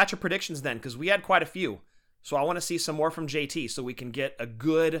another batch of predictions then, because we had quite a few. So I want to see some more from JT so we can get a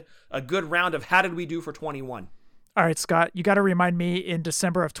good round of how did we do for 21. All right, Scott, you got to remind me in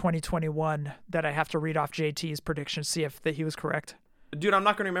December of 2021 that I have to read off JT's prediction, see if he was correct. Dude, I'm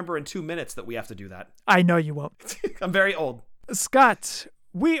not going to remember in 2 minutes that we have to do that. I know you won't. I'm very old. Scott,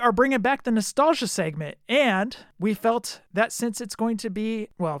 we are bringing back the nostalgia segment, and we felt that since it's going to be,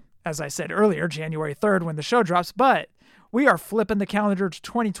 well, as I said earlier, January 3rd when the show drops, but we are flipping the calendar to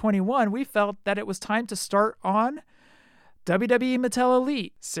 2021, we felt that it was time to start on WWE Mattel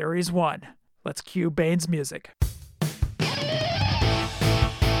Elite Series 1. Let's cue Bane's music. We're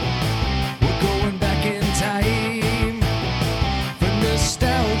going back in time for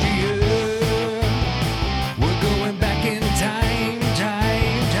nostalgia. We're going back in time, nostalgia.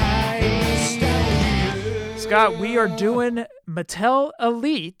 Scott, we are doing Mattel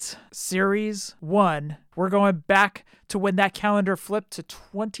Elite Series 1. We're going back to when that calendar flipped to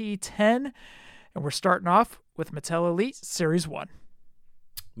 2010, and we're starting off with Mattel Elite Series 1.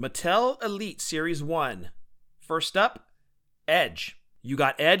 Mattel Elite Series 1. First up, Edge. You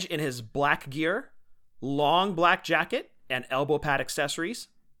got Edge in his black gear, long black jacket, and elbow pad accessories.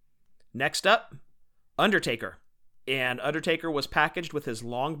 Next up, Undertaker. And Undertaker was packaged with his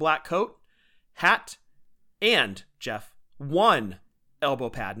long black coat, hat, and, Jeff, one elbow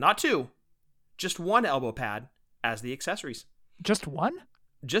pad. Not two, just one elbow pad as the accessories. Just one?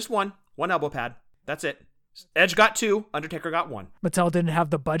 Just one. One elbow pad. That's it. Edge got two, Undertaker got one. Mattel didn't have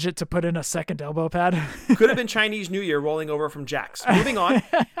the budget to put in a second elbow pad. Could have been Chinese New Year rolling over from Jax. Moving on,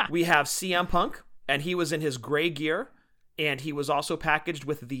 we have CM Punk, and he was in his gray gear, and he was also packaged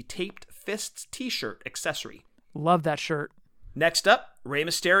with the Taped Fists t-shirt accessory. Love that shirt. Next up, Rey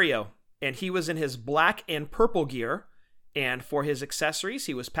Mysterio, and he was in his black and purple gear, and for his accessories,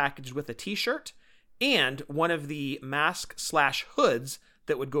 he was packaged with a t-shirt and one of the mask/hoods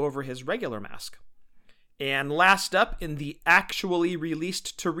that would go over his regular mask. And last up, in the actually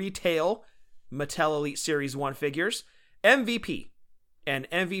released to retail Mattel Elite Series 1 figures, MVP. And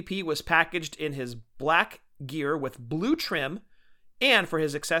MVP was packaged in his black gear with blue trim, and for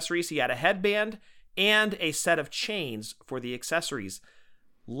his accessories, he had a headband and a set of chains for the accessories.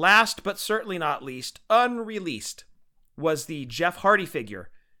 Last but certainly not least, unreleased, was the Jeff Hardy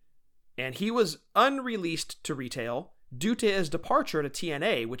figure. And he was unreleased to retail due to his departure to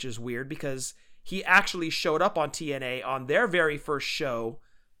TNA, which is weird because he actually showed up on TNA on their very first show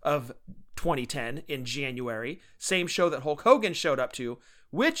of 2010 in January. Same show that Hulk Hogan showed up to,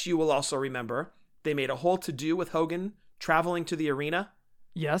 which you will also remember, they made a whole to-do with Hogan traveling to the arena.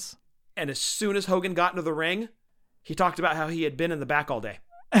 Yes. And as soon as Hogan got into the ring, he talked about how he had been in the back all day.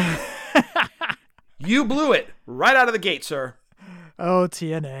 You blew it right out of the gate, sir. Oh,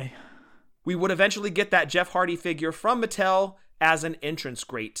 TNA. We would eventually get that Jeff Hardy figure from Mattel as an entrance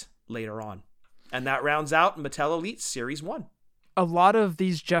grate later on. And that rounds out Mattel Elite Series 1. A lot of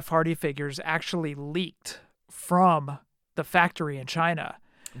these Jeff Hardy figures actually leaked from the factory in China.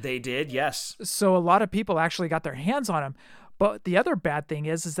 They did, yes. So a lot of people actually got their hands on them. But the other bad thing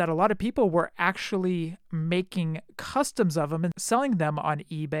is that a lot of people were actually making customs of them and selling them on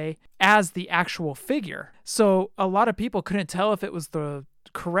eBay as the actual figure. So a lot of people couldn't tell if it was the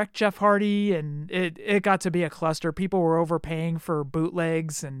correct Jeff Hardy, and it got to be a cluster. People were overpaying for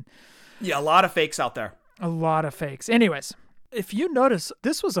bootlegs and... Yeah, a lot of fakes out there. A lot of fakes. Anyways, if you notice,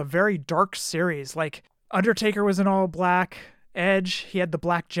 this was a very dark series. Like, Undertaker was in all black. Edge, he had the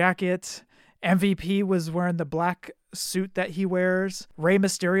black jacket. MVP was wearing the black suit that he wears. Rey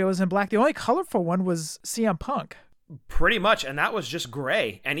Mysterio was in black. The only colorful one was CM Punk. Pretty much, and that was just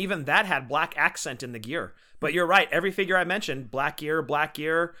gray. And even that had black accent in the gear. But you're right, every figure I mentioned, black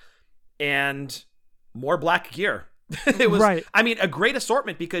gear, and more black gear. It was, right. I mean, a great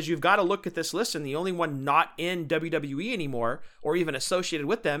assortment, because you've got to look at this list, and the only one not in WWE anymore, or even associated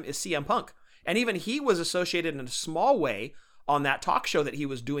with them, is CM Punk. And even he was associated in a small way on that talk show that he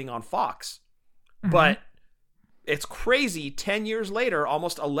was doing on Fox. Mm-hmm. But it's crazy, 10 years later,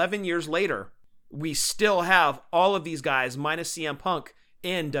 almost 11 years later, we still have all of these guys, minus CM Punk,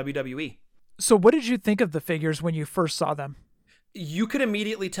 in WWE. So what did you think of the figures when you first saw them? You could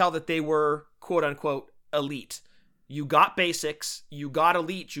immediately tell that they were, quote-unquote, elite. You got basics, you got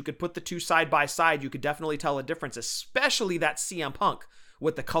elite, you could put the two side by side, you could definitely tell a difference, especially that CM Punk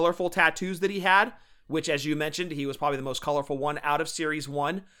with the colorful tattoos that he had, which, as you mentioned, he was probably the most colorful one out of Series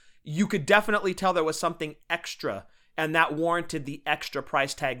 1. You could definitely tell there was something extra, and that warranted the extra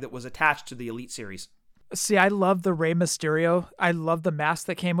price tag that was attached to the Elite Series. See, I love the Rey Mysterio. I love the mask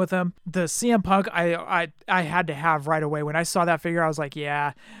that came with him. The CM Punk, I had to have right away. When I saw that figure, I was like,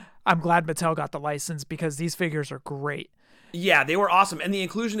 yeah, I'm glad Mattel got the license, because these figures are great. Yeah, they were awesome. And the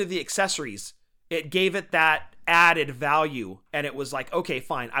inclusion of the accessories, it gave it that added value. And it was like, okay,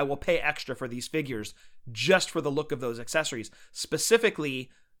 fine, I will pay extra for these figures just for the look of those accessories. Specifically,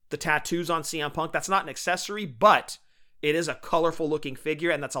 the tattoos on CM Punk. That's not an accessory, but it is a colorful looking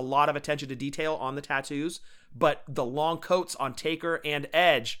figure, and that's a lot of attention to detail on the tattoos. But the long coats on Taker and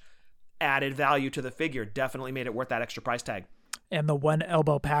Edge added value to the figure. Definitely made it worth that extra price tag. And the one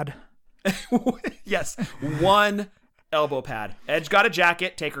elbow pad. Yes, one elbow pad. Edge got a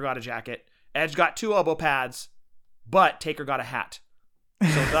jacket, Taker got a jacket. Edge got two elbow pads, but Taker got a hat.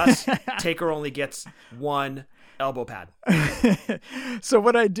 So thus, Taker only gets one elbow pad. So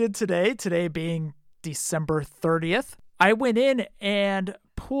what I did today being December 30th, I went in and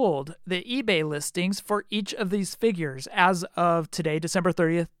pulled the eBay listings for each of these figures as of today, December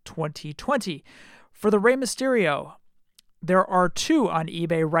 30th, 2020. For the Rey Mysterio, there are two on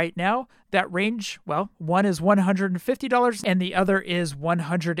eBay right now that range, well, one is $150 and the other is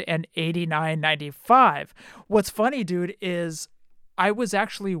 $189.95. What's funny, dude, is I was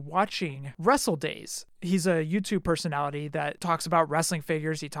actually watching Wrestle Days. He's a YouTube personality that talks about wrestling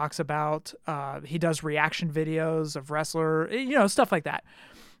figures. He talks about, he does reaction videos of wrestler, stuff like that.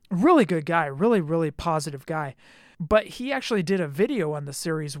 Really good guy, really, really positive guy. But he actually did a video on the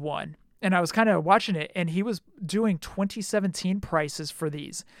Series 1. And I was kind of watching it, and he was doing 2017 prices for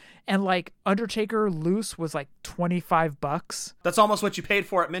these. And like Undertaker loose was like $25. That's almost what you paid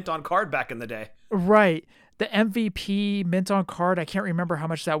for at Mint on Card back in the day. Right. The MVP Mint on Card, I can't remember how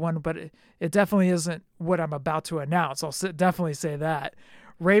much that one, but it definitely isn't what I'm about to announce. I'll definitely say that.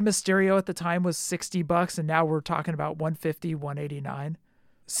 Rey Mysterio at the time was $60, and now we're talking about $150, $189.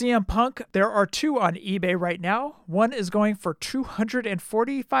 CM Punk, there are two on eBay right now. One is going for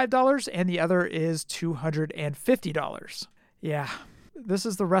 $245 and the other is $250. Yeah, this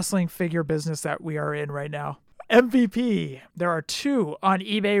is the wrestling figure business that we are in right now. MVP, there are two on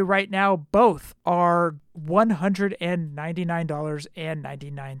eBay right now. Both are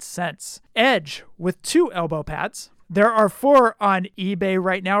 $199.99. Edge with two elbow pads. There are four on eBay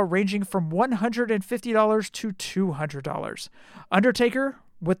right now, ranging from $150 to $200. Undertaker,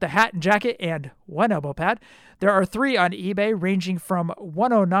 with the hat and jacket and one elbow pad. There are 3 on eBay ranging from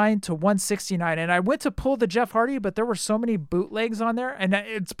 $109 to $169. And I went to pull the Jeff Hardy, but there were so many bootlegs on there, and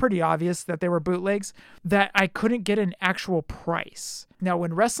it's pretty obvious that they were bootlegs, that I couldn't get an actual price. Now,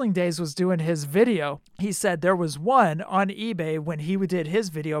 when Wrestling Days was doing his video, he said there was one on eBay when he did his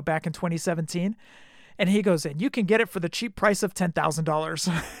video back in 2017. And he goes, and you can get it for the cheap price of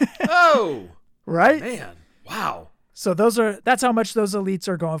 $10,000. Oh, right? Man, wow. So that's how much those elites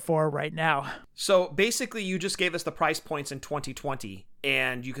are going for right now. So basically you just gave us the price points in 2020,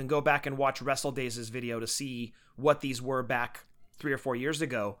 and you can go back and watch Wrestle Days' video to see what these were back 3 or 4 years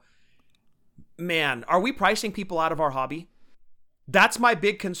ago. Man, are we pricing people out of our hobby? That's my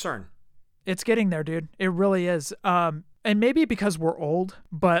big concern. It's getting there, dude. It really is. And maybe because we're old,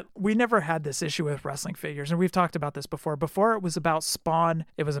 but we never had this issue with wrestling figures. And we've talked about this before. Before it was about Spawn,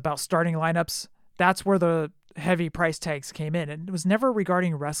 it was about starting lineups. That's where the heavy price tags came in. And it was never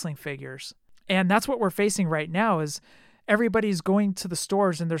regarding wrestling figures. And that's what we're facing right now is everybody's going to the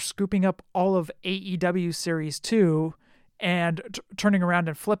stores and they're scooping up all of AEW Series 2 and turning around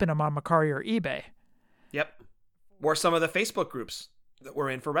and flipping them on Mercari or eBay. Yep. Or some of the Facebook groups that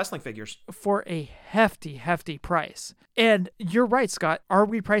we're in for wrestling figures. For a hefty, hefty price. And you're right, Scott. Are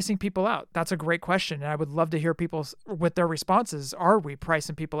we pricing people out? That's a great question. And I would love to hear people with their responses. Are we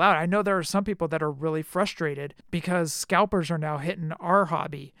pricing people out? I know there are some people that are really frustrated because scalpers are now hitting our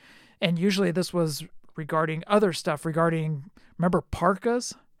hobby. And usually this was regarding other stuff, remember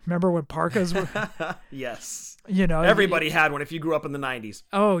parkas? Remember when parkas were? Yes. You know, everybody had one if you grew up in the 90s.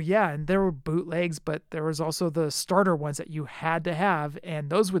 Oh, yeah. And there were bootlegs, but there was also the starter ones that you had to have, and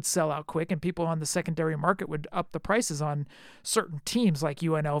those would sell out quick, and people on the secondary market would up the prices on certain teams like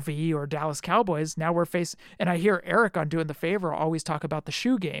UNLV or Dallas Cowboys. Now we're and I hear Eric on Doing the Favor always talk about the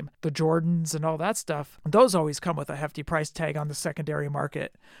shoe game, the Jordans and all that stuff. Those always come with a hefty price tag on the secondary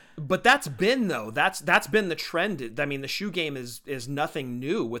market. But that's been the trend. I mean, the shoe game is nothing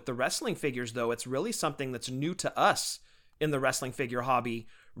new with the wrestling figures, though. It's really something that's new to us in the wrestling figure hobby,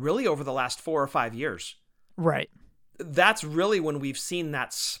 really over the last 4 or 5 years. Right. That's really when we've seen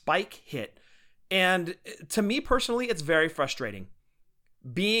that spike hit. And to me personally, it's very frustrating.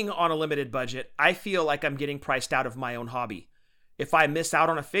 Being on a limited budget, I feel like I'm getting priced out of my own hobby. If I miss out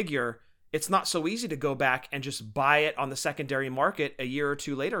on a figure, it's not so easy to go back and just buy it on the secondary market a year or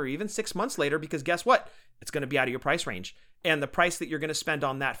 2 later, or even 6 months later, because guess what? It's going to be out of your price range. And the price that you're going to spend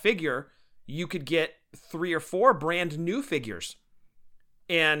on that figure, you could get 3 or 4 brand new figures.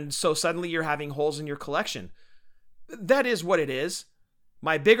 And so suddenly you're having holes in your collection. That is what it is.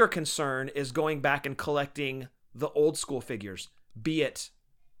 My bigger concern is going back and collecting the old school figures, be it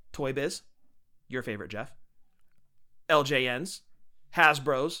Toy Biz, your favorite, Jeff, LJNs,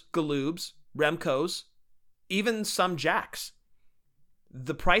 Hasbros, Galoobs, Remcos, even some Jacks.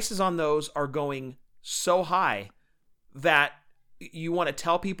 The prices on those are going so high that you want to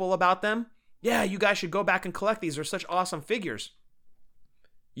tell people about them. Yeah, you guys should go back and collect these. They're such awesome figures.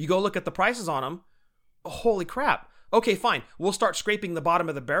 You go look at the prices on them. Holy crap. Okay, fine. We'll start scraping the bottom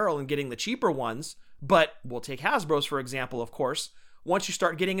of the barrel and getting the cheaper ones. But we'll take Hasbros, for example, of course. Once you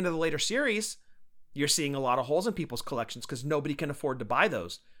start getting into the later series, you're seeing a lot of holes in people's collections because nobody can afford to buy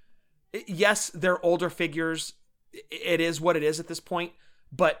those. Yes, they're older figures. It is what it is at this point.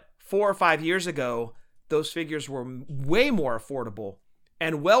 But 4 or 5 years ago, those figures were way more affordable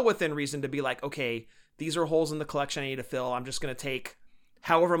and well within reason to be like, okay, these are holes in the collection I need to fill. I'm just going to take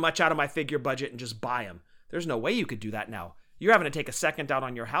however much out of my figure budget and just buy them. There's no way you could do that now. You're having to take a second out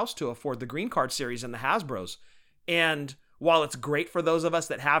on your house to afford the Green Card series and the Hasbros. And while it's great for those of us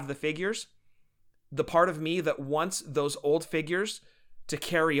that have the figures, the part of me that wants those old figures to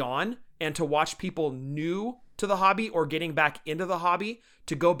carry on and to watch people new to the hobby or getting back into the hobby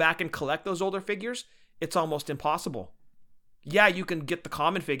to go back and collect those older figures, it's almost impossible. Yeah, you can get the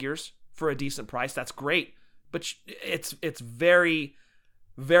common figures for a decent price. That's great. But it's very,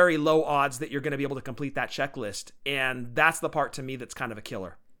 very low odds that you're going to be able to complete that checklist. And that's the part to me that's kind of a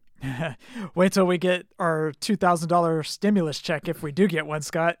killer. Wait till we get our $2,000 stimulus check if we do get one,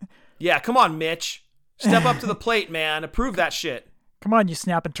 Scott. Yeah, come on, Mitch. Step up to the plate, man. Approve that shit. Come on, you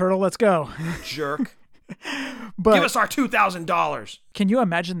snapping turtle. Let's go. Jerk. But give us our $2,000. Can you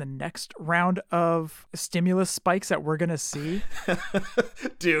imagine the next round of stimulus spikes that we're going to see?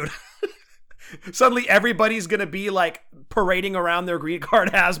 Dude. Suddenly everybody's going to be like parading around their Green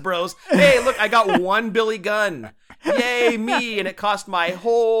Card Hasbros. Hey, look, I got one Billy Gunn. Yay, me. And it cost my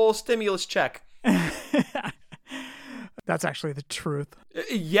whole stimulus check. That's actually the truth.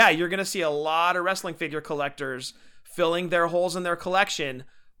 Yeah, you're going to see a lot of wrestling figure collectors filling their holes in their collection.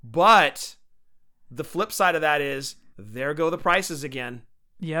 But the flip side of that is, there go the prices again.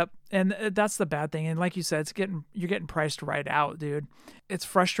 Yep. And that's the bad thing. And like you said, you're getting priced right out, dude. It's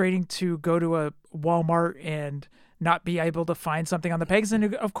frustrating to go to a Walmart and not be able to find something on the pegs.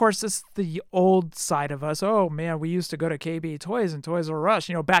 And of course, it's the old side of us. Oh man, we used to go to KB Toys and Toys R Us.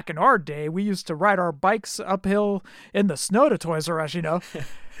 Back in our day, we used to ride our bikes uphill in the snow to Toys R Us,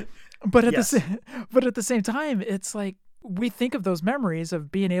 But at the same time, it's like we think of those memories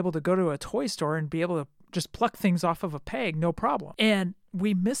of being able to go to a toy store and be able to just pluck things off of a peg, no problem. And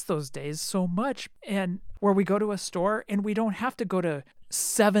we miss those days so much. And where we go to a store and we don't have to go to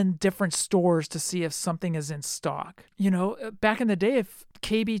 7 different stores to see if something is in stock. Back in the day, if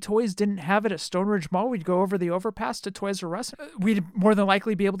KB Toys didn't have it at Stone Ridge Mall, we'd go over the overpass to Toys R Us. We'd more than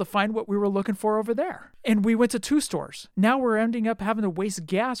likely be able to find what we were looking for over there. And we went to 2 stores. Now we're ending up having to waste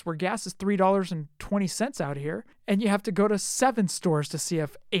gas where gas is $3.20 out here. And you have to go to 7 stores to see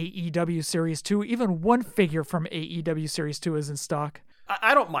if AEW Series 2, even one figure from AEW Series 2 is in stock.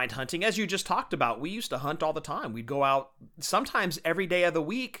 I don't mind hunting. As you just talked about, we used to hunt all the time. We'd go out sometimes every day of the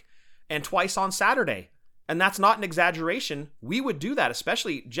week and twice on Saturday. And that's not an exaggeration. We would do that,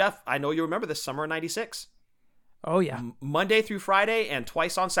 especially, Jeff, I know you remember this summer of 96. Oh, yeah. Monday through Friday and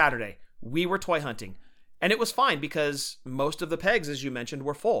twice on Saturday, we were toy hunting. And it was fine because most of the pegs, as you mentioned,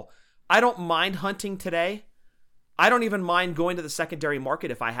 were full. I don't mind hunting today. I don't even mind going to the secondary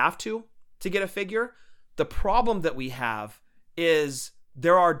market if I have to get a figure. The problem that we have is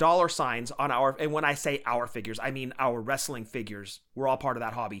there are dollar signs on and when I say our figures, I mean our wrestling figures. We're all part of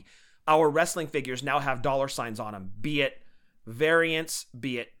that hobby. Our wrestling figures now have dollar signs on them, be it variants,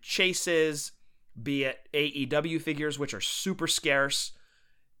 be it chases, be it AEW figures, which are super scarce.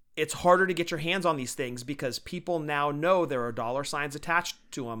 It's harder to get your hands on these things because people now know there are dollar signs attached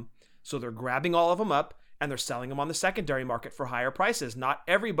to them. So they're grabbing all of them up and they're selling them on the secondary market for higher prices. Not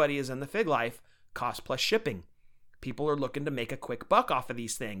everybody is in the fig life, cost plus shipping. People are looking to make a quick buck off of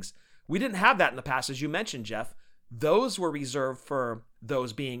these things. We didn't have that in the past, as you mentioned, Jeff. Those were reserved for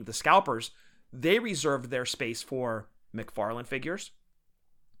those being the scalpers. They reserved their space for McFarlane figures,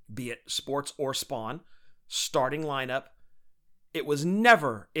 be it sports or Spawn, starting lineup. It was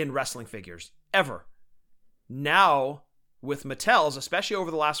never in wrestling figures, ever. Now, with Mattel's, especially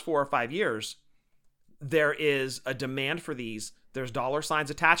over the last 4 or 5 years, there is a demand for these. There's dollar signs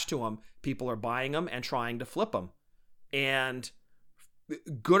attached to them. People are buying them and trying to flip them. And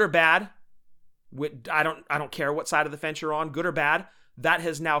good or bad, I don't care what side of the fence you're on, good or bad, that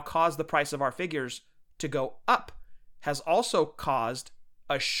has now caused the price of our figures to go up. Has also caused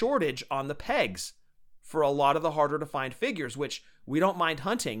a shortage on the pegs for a lot of the harder to find figures, which we don't mind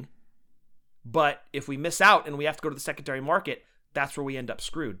hunting, but if we miss out and we have to go to the secondary market, that's where we end up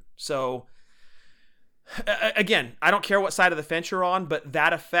screwed. So again, I don't care what side of the fence you're on, but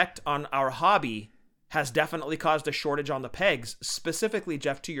that effect on our hobby has definitely caused a shortage on the pegs, specifically,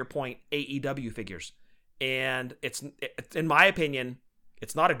 Jeff, to your point, AEW figures. And it's in my opinion,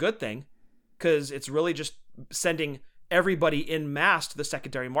 it's not a good thing because it's really just sending everybody en masse to the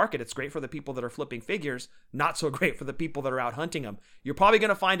secondary market. It's great for the people that are flipping figures, not so great for the people that are out hunting them. You're probably going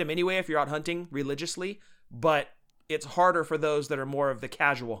to find them anyway if you're out hunting religiously, but it's harder for those that are more of the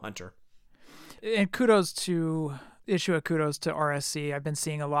casual hunter. And issue a kudos to RSC. I've been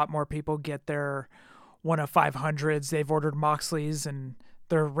seeing a lot more people get their 1 of 500s. They've ordered Moxleys and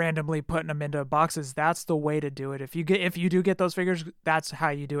they're randomly putting them into boxes. That's the way to do it. If you do get those figures, that's how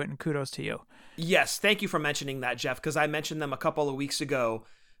you do it, and kudos to you. Yes, thank you for mentioning that, Jeff, because I mentioned them a couple of weeks ago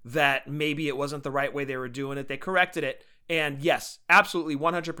that maybe it wasn't the right way they were doing it. They corrected it. And yes, absolutely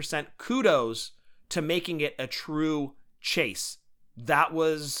 100% kudos to making it a true chase. That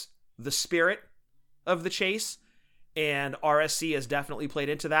was the spirit of the chase. And RSC has definitely played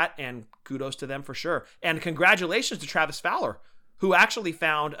into that, and kudos to them for sure. And congratulations to Travis Fowler, who actually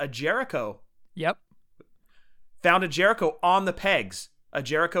found a Jericho. Yep. Found a Jericho on the pegs, a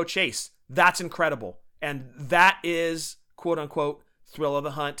Jericho chase. That's incredible. And that is, quote unquote, thrill of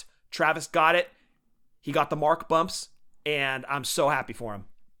the hunt. Travis got it. He got the mark bumps, and I'm so happy for him.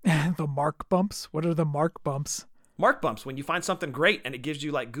 The mark bumps? What are the mark bumps? Mark bumps, when you find something great and it gives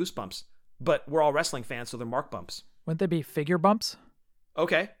you like goosebumps. But we're all wrestling fans, so they're mark bumps. Wouldn't they be figure bumps?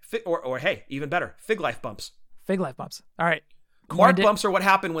 Okay. Or hey, even better, Fig Life bumps. Fig Life bumps. All right. Mark bumps are what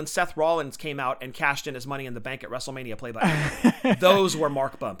happened when Seth Rollins came out and cashed in his Money in the Bank at WrestleMania play-by-play. Those were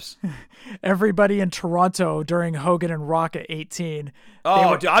mark bumps. Everybody in Toronto during Hogan and Rock at 18.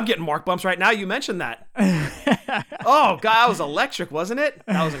 Oh, dude, I'm getting mark bumps right now. You mentioned that. Oh, God, that was electric, wasn't it?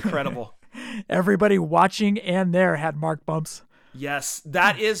 That was incredible. Everybody watching and there had mark bumps. Yes,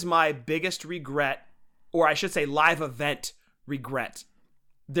 that is my biggest regret, or I should say live event regret.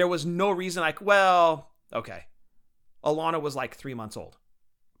 There was no reason okay. Alana was like 3 months old.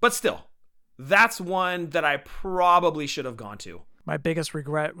 But still, that's one that I probably should have gone to. My biggest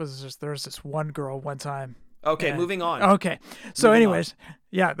regret was just there's this one girl one time. Okay, moving on. Okay. So anyways,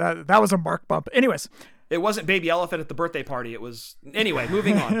 yeah, that was a mark bump. Anyways. It wasn't Baby Elephant at the birthday party. It was... Anyway,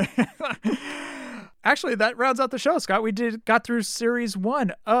 moving on. Actually, that rounds out the show, Scott. We got through Series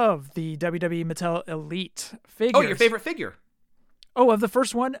 1 of the WWE Mattel Elite figures. Oh, your favorite figure? Oh, of the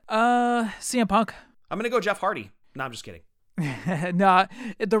first one? CM Punk. I'm going to go Jeff Hardy. No, I'm just kidding. No,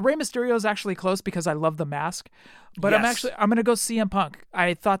 the Rey Mysterio is actually close because I love the mask, but Yes. I'm going to go CM Punk.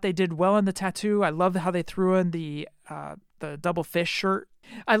 I thought they did well in the tattoo. I love how they threw in the double fish shirt.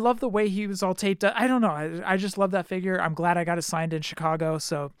 I love the way he was all taped up. I don't know. I just love that figure. I'm glad I got it signed in Chicago.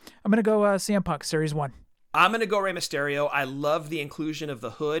 So I'm going to go CM Punk Series 1. I'm going to go Rey Mysterio. I love the inclusion of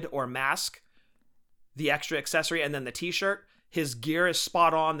the hood or mask, the extra accessory, and then the t-shirt. His gear is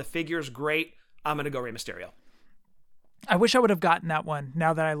spot on. The figure is great. I'm going to go Rey Mysterio. I wish I would have gotten that one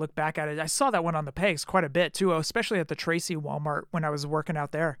now that I look back at it. I saw that one on the pegs quite a bit too, especially at the Tracy Walmart when I was working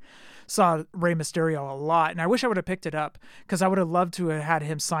out there. Saw Rey Mysterio a lot, and I wish I would have picked it up because I would have loved to have had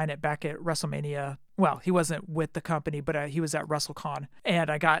him sign it back at WrestleMania. Well, he wasn't with the company, but he was at WrestleCon, and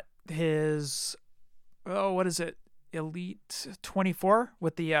I got his, what is it, Elite 24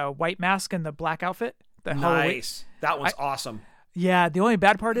 with the white mask and the black outfit. Nice. Halloween. That one's awesome. Yeah, the only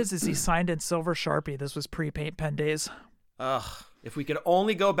bad part is he signed in silver Sharpie. This was pre-paint pen days. Ugh, if we could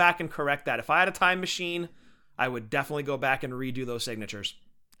only go back and correct that. If I had a time machine, I would definitely go back and redo those signatures.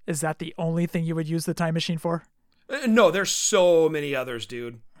 Is that the only thing you would use the time machine for? No, there's so many others,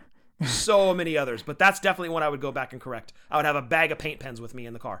 dude. So many others. But that's definitely one I would go back and correct. I would have a bag of paint pens with me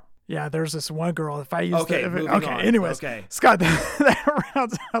in the car. Yeah, there's this one girl. If I use moving on. Anyways, Okay. Scott, that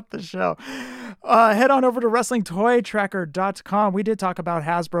rounds out the show. Head on over to WrestlingToyTracker.com. We did talk about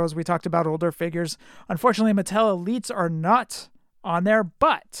Hasbro's. We talked about older figures. Unfortunately, Mattel Elites are not on there,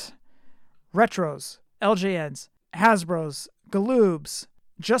 but Retros, LJNs, Hasbro's, Galoobs,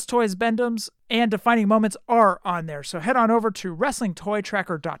 Just Toys Bendums, and Defining Moments are on there. So head on over to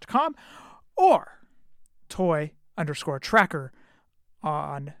WrestlingToyTracker.com or toy_tracker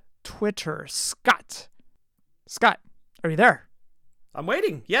on Twitter. Scott, are you there? I'm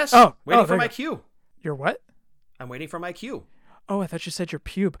waiting. Yes. Waiting for my cue. Your what? I'm waiting for my cue. Oh, I thought you said your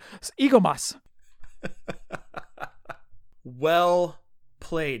pube. Eaglemoss. Well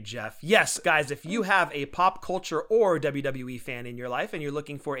played, Jeff. Yes, guys, if you have a pop culture or WWE fan in your life and you're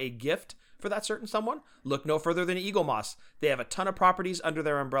looking for a gift for that certain someone, look no further than Eaglemoss. They have a ton of properties under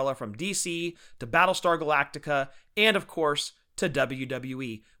their umbrella, from DC to Battlestar Galactica and, of course, to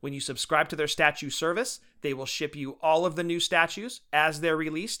WWE. When you subscribe to their statue service, they will ship you all of the new statues as they're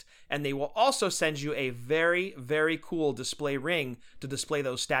released, and they will also send you a very, very cool display ring to display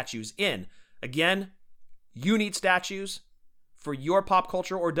those statues in. Again, you need statues for your pop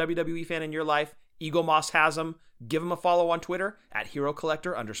culture or WWE fan in your life. Eaglemoss has them. Give them a follow on Twitter at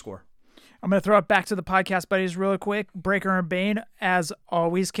HeroCollector_. I'm going to throw it back to the podcast buddies real quick. Breaker and Bane, as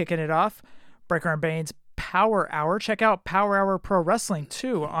always, kicking it off. Breaker and Bane's Power Hour. Check out Power Hour Pro Wrestling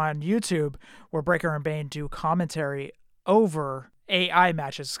 2 on YouTube, where Breaker and Bane do commentary over AI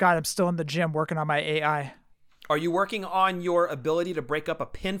matches. Scott, I'm still in the gym working on my AI. Are you working on your ability to break up a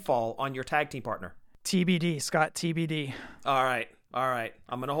pinfall on your tag team partner? TBD, Scott, TBD. All right.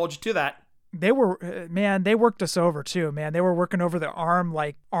 I'm going to hold you to that. They were, they worked us over too, man. They were working over the arm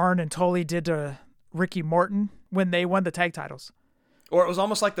like Arn and Tully did to Ricky Morton when they won the tag titles. Or it was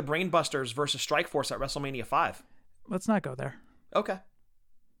almost like the Brainbusters versus Strikeforce at WrestleMania 5. Let's not go there. Okay.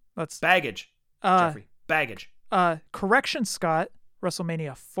 Let's baggage. Jeffrey. Baggage. Correction, Scott.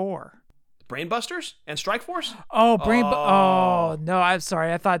 WrestleMania 4. Brainbusters and Strikeforce? Oh, oh, no, I'm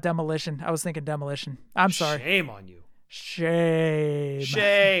sorry. I thought Demolition. I was thinking Demolition. I'm sorry. Shame on you.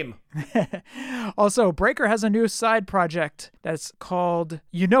 Shame. Also, Breaker has a new side project that's called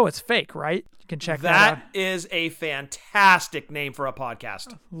You Know It's Fake, right? You can check that out. That is a fantastic name for a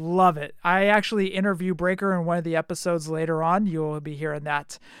podcast. Love it. I actually interview Breaker in one of the episodes later on. You'll be hearing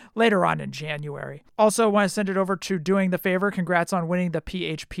that later on in January. Also, want to send it over to Doing the Favor. Congrats on winning the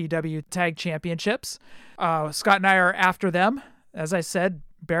PHPW Tag Championships. Scott and I are after them. As I said,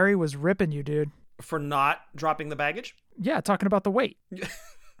 Barry was ripping you, dude. For not dropping the baggage? Yeah, talking about the weight.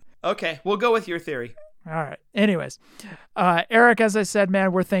 Okay, we'll go with your theory. All right. Anyways, Eric, as I said,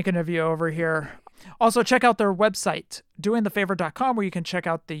 man, we're thinking of you over here. Also, check out their website, doingthefavor.com, where you can check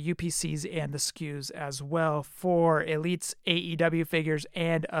out the UPCs and the SKUs as well for Elite's AEW figures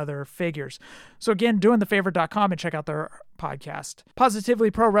and other figures. So again, doingthefavor.com, and check out their podcast. Positively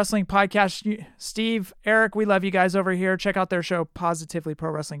Pro Wrestling Podcast. Steve, Eric, we love you guys over here. Check out their show, Positively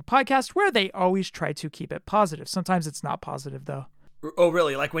Pro Wrestling Podcast, where they always try to keep it positive. Sometimes it's not positive, though. Oh,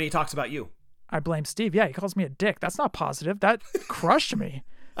 really? Like when he talks about you? I blame Steve. Yeah, he calls me a dick. That's not positive. That crushed me.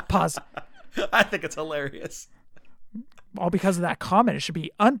 I think it's hilarious. All because of that comment. It should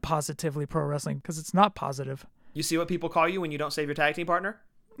be unpositively pro wrestling because it's not positive. You see what people call you when you don't save your tag team partner?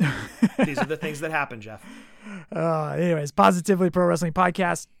 These are the things that happen, Jeff. Anyways, Positively Pro Wrestling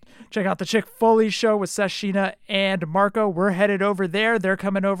Podcast. Check out the Chick Foley Show with Seth Sheena and Marco. We're headed over there. They're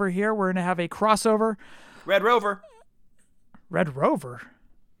coming over here. We're going to have a crossover. Red Rover. Red Rover?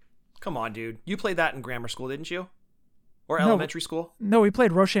 Come on, dude. You played that in grammar school, didn't you? Or elementary school? No, we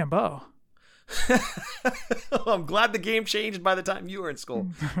played Rochambeau. I'm glad the game changed by the time you were in school.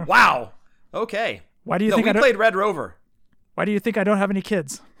 Wow. Okay. Why do you think we played Red Rover? Why do you think I don't have any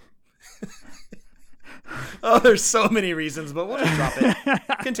kids? Oh, there's so many reasons, but we'll just drop it.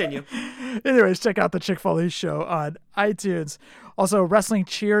 Continue. Anyways, check out the Chick Foley Show on iTunes. Also, Wrestling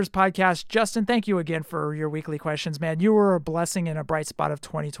Cheers podcast. Justin, thank you again for your weekly questions, man. You were a blessing and a bright spot of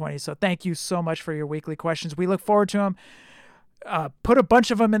 2020, so thank you so much for your weekly questions. We look forward to them. Put a bunch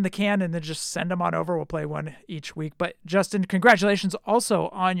of them in the can and then just send them on over. We'll play one each week. But Justin, congratulations also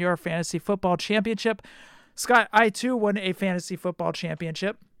on your fantasy football championship. Scott, I too won a fantasy football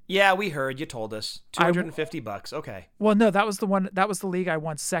championship. Yeah, we heard. You told us. $250. Okay. Well, no, that was the one. That was the league I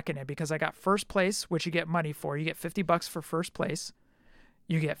won second in because I got first place, which you get money for. You get $50 for first place.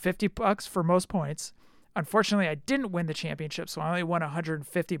 You get $50 for most points. Unfortunately, I didn't win the championship, so I only won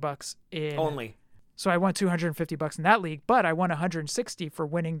 $150 in. Only. So I won $250 in that league, but I won $160 for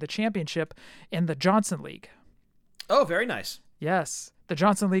winning the championship in the Johnson League. Oh, very nice. Yes. The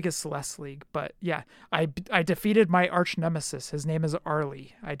Johnson League is Celeste League, but yeah, I defeated my arch nemesis. His name is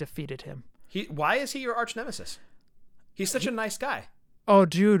Arlie. I defeated him. Why is he your arch nemesis? He's such a nice guy. Oh,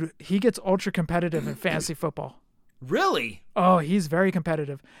 dude, he gets ultra competitive in fantasy football. Really? Oh, he's very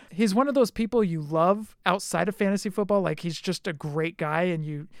competitive. He's one of those people you love outside of fantasy football. Like he's just a great guy, and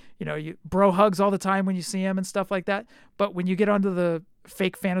you bro hugs all the time when you see him and stuff like that. But when you get onto the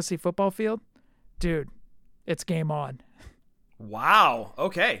fake fantasy football field, dude, it's game on. Wow.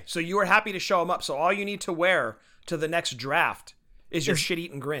 Okay. So you were happy to show him up. So all you need to wear to the next draft is your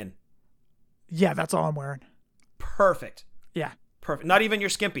shit-eating grin. Yeah, that's all I'm wearing. Perfect. Yeah. Perfect. Not even your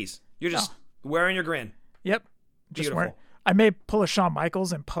skimpies. You're just wearing your grin. Yep. Beautiful. I may pull a Shawn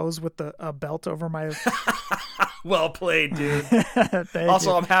Michaels and pose with a belt over my... Well played, dude.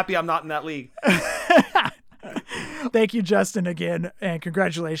 Also, I'm happy I'm not in that league. Thank you, Justin, again, and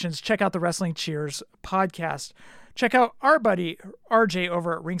congratulations. Check out the Wrestling Cheers podcast. Check out our buddy RJ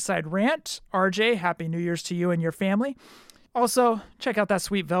over at Ringside Rant. RJ, Happy New Year's to you and your family. Also, check out that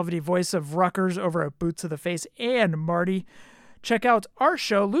sweet velvety voice of Ruckers over at Boots to the Face and Marty. Check out our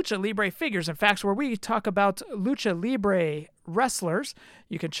show, Lucha Libre Figures and Facts, where we talk about Lucha Libre wrestlers.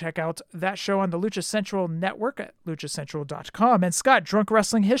 You can check out that show on the Lucha Central Network at luchacentral.com. And Scott, Drunk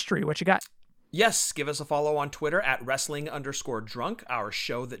Wrestling History, what you got? Yes, give us a follow on Twitter at wrestling_drunk. Our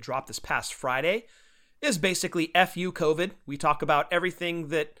show that dropped this past Friday is basically FU COVID. We talk about everything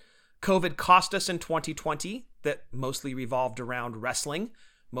that COVID cost us in 2020 that mostly revolved around wrestling.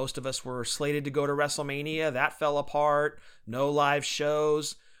 Most of us were slated to go to WrestleMania. That fell apart. No live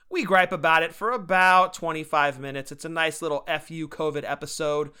shows. We gripe about it for about 25 minutes. It's a nice little FU COVID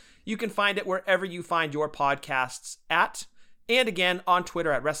episode. You can find it wherever you find your podcasts at. And again, on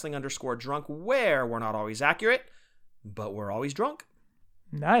Twitter at wrestling_drunk, where we're not always accurate, but we're always drunk.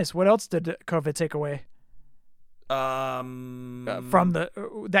 Nice. What else did COVID take away? From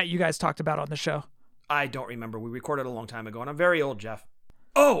that you guys talked about on the show. I don't remember. We recorded a long time ago, and I'm very old, Jeff.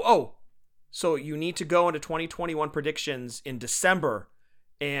 Oh. So you need to go into 2021 predictions in December,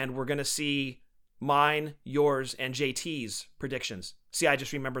 and we're going to see mine, yours, and JT's predictions. See, I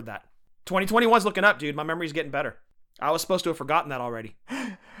just remembered that. 2021's looking up, dude. My memory's getting better. I was supposed to have forgotten that already.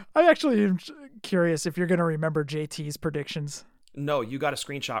 I actually am curious if you're going to remember JT's predictions. No, you got a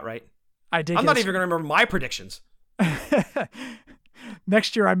screenshot, right? I did. I'm not even going to remember my predictions.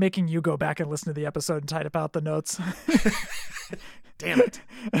 Next year, I'm making you go back and listen to the episode and type out the notes. Damn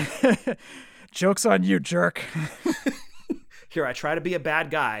it. Joke's on you, jerk. Here, I try to be a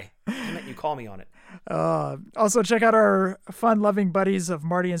bad guy. I meant you call me on it. Also, check out our fun-loving buddies of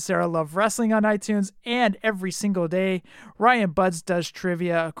Marty and Sarah Love Wrestling on iTunes. And every single day, Ryan Buds does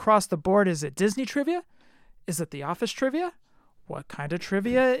trivia across the board. Is it Disney trivia? Is it The Office trivia? What kind of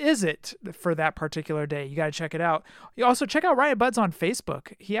trivia is it for that particular day? You got to check it out. You also check out Ryan Buds on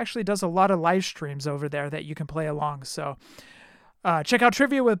Facebook. He actually does a lot of live streams over there that you can play along. So check out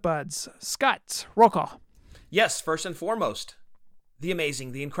Trivia with Buds. Scott, roll call. Yes, first and foremost, the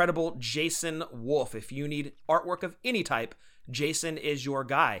amazing, the incredible Jason Wolf. If you need artwork of any type, Jason is your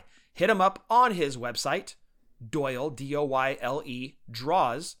guy. Hit him up on his website, Doyle, D-O-Y-L-E,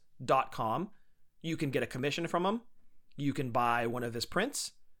 draws.com. You can get a commission from him. You can buy one of his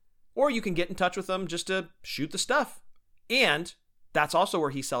prints, or you can get in touch with him just to shoot the stuff. And that's also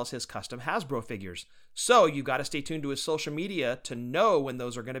where he sells his custom Hasbro figures. So you've got to stay tuned to his social media to know when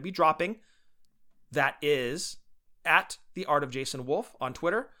those are going to be dropping. That is at The Art of Jason Wolf on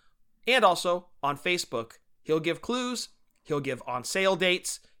Twitter and also on Facebook. He'll give clues. He'll give on sale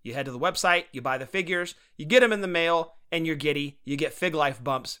dates. You head to the website, you buy the figures, you get them in the mail, and you're giddy. You get Fig Life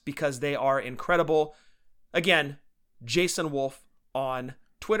bumps because they are incredible. Again, Jason Wolf on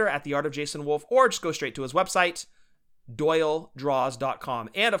Twitter at The Art of Jason Wolf, or just go straight to his website, DoyleDraws.com.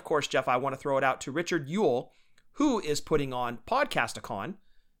 And of course, Jeff, I want to throw it out to Richard Yule, who is putting on Podcasticon,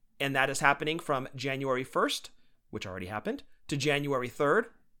 and that is happening from January 1st, which already happened, to January 3rd.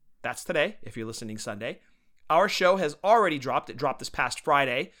 That's today, if you're listening Sunday. Our show has already dropped. It dropped this past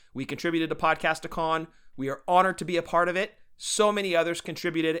Friday. We contributed to Podcasticon. We are honored to be a part of it. So many others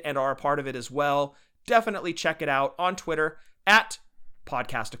contributed and are a part of it as well. Definitely check it out on Twitter at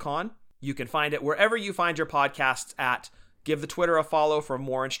Podcasticon. You can find it wherever you find your podcasts at. Give the Twitter a follow for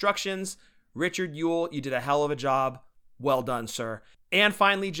more instructions. Richard Yule, you did a hell of a job. Well done, sir. And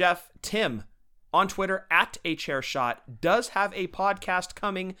finally, Jeff, Tim on Twitter at AChairShot does have a podcast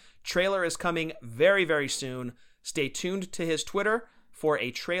coming. Trailer is coming very, very soon. Stay tuned to his Twitter for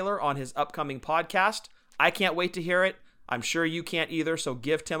a trailer on his upcoming podcast. I can't wait to hear it. I'm sure you can't either, so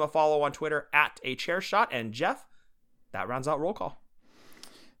give Tim a follow on Twitter at AChairShot. And Jeff, that rounds out Roll Call.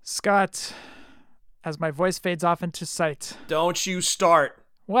 Scott, as my voice fades off into sight. Don't you start.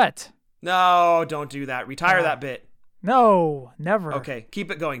 What? No, don't do that. Retire that bit. No, never. Okay,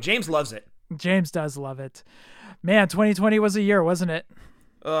 keep it going. James loves it. James does love it. Man, 2020 was a year, wasn't it?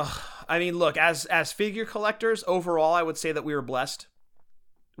 I mean, look, as figure collectors, overall, I would say that we were blessed.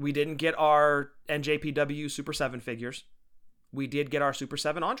 We didn't get our NJPW Super 7 figures. We did get our Super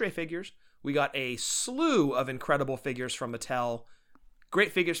 7 Andre figures. We got a slew of incredible figures from Mattel.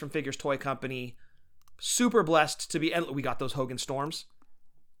 Great figures from Figures Toy Company. Super blessed to be... And we got those Hogan Storms.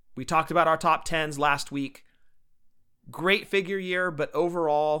 We talked about our top 10s last week. Great figure year, but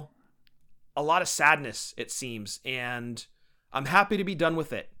overall, a lot of sadness, it seems. And I'm happy to be done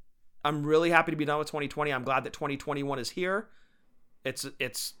with it. I'm really happy to be done with 2020. I'm glad that 2021 is here.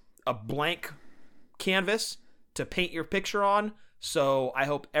 It's a blank canvas to paint your picture on. So I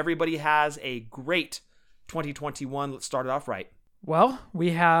hope everybody has a great 2021. Let's start it off right. Well,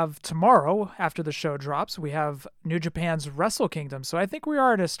 we have tomorrow, after the show drops, we have New Japan's Wrestle Kingdom. So I think we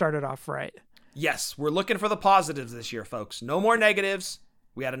are to start it off right. Yes, we're looking for the positives this year, folks. No more negatives.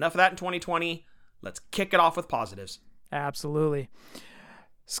 We had enough of that in 2020. Let's kick it off with positives. Absolutely.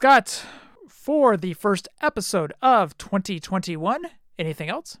 Scott, for the first episode of 2021, anything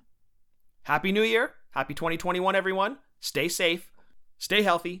else? Happy New Year. Happy 2021, everyone. Stay safe. Stay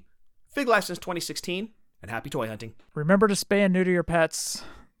healthy. Fig Life since 2016. And happy toy hunting. Remember to spay and neuter your pets.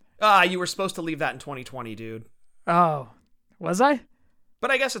 You were supposed to leave that in 2020, dude. Oh, was I? But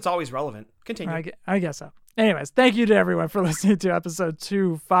I guess it's always relevant. Continue. I guess so. Anyways, thank you to everyone for listening to episode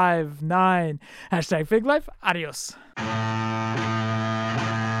 259. Hashtag Fig Life. Adios.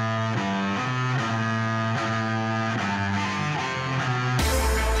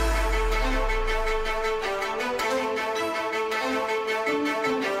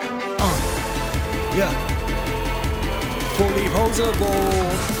 Yeah. Fully posable.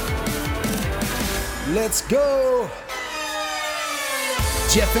 Let's go.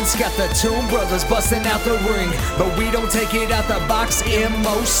 Jeff and Scott, the Toon Brothers, busting out the ring. But we don't take it out the box,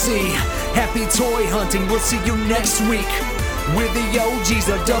 MOC. Happy toy hunting, we'll see you next week. We're the OGs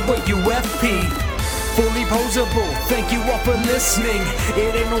of WFP. Fully posable, thank you all for listening.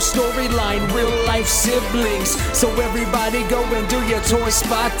 It ain't no storyline, real life siblings. So everybody go and do your toy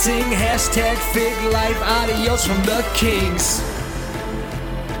spotting. Hashtag Fig Life, adios from the Kings.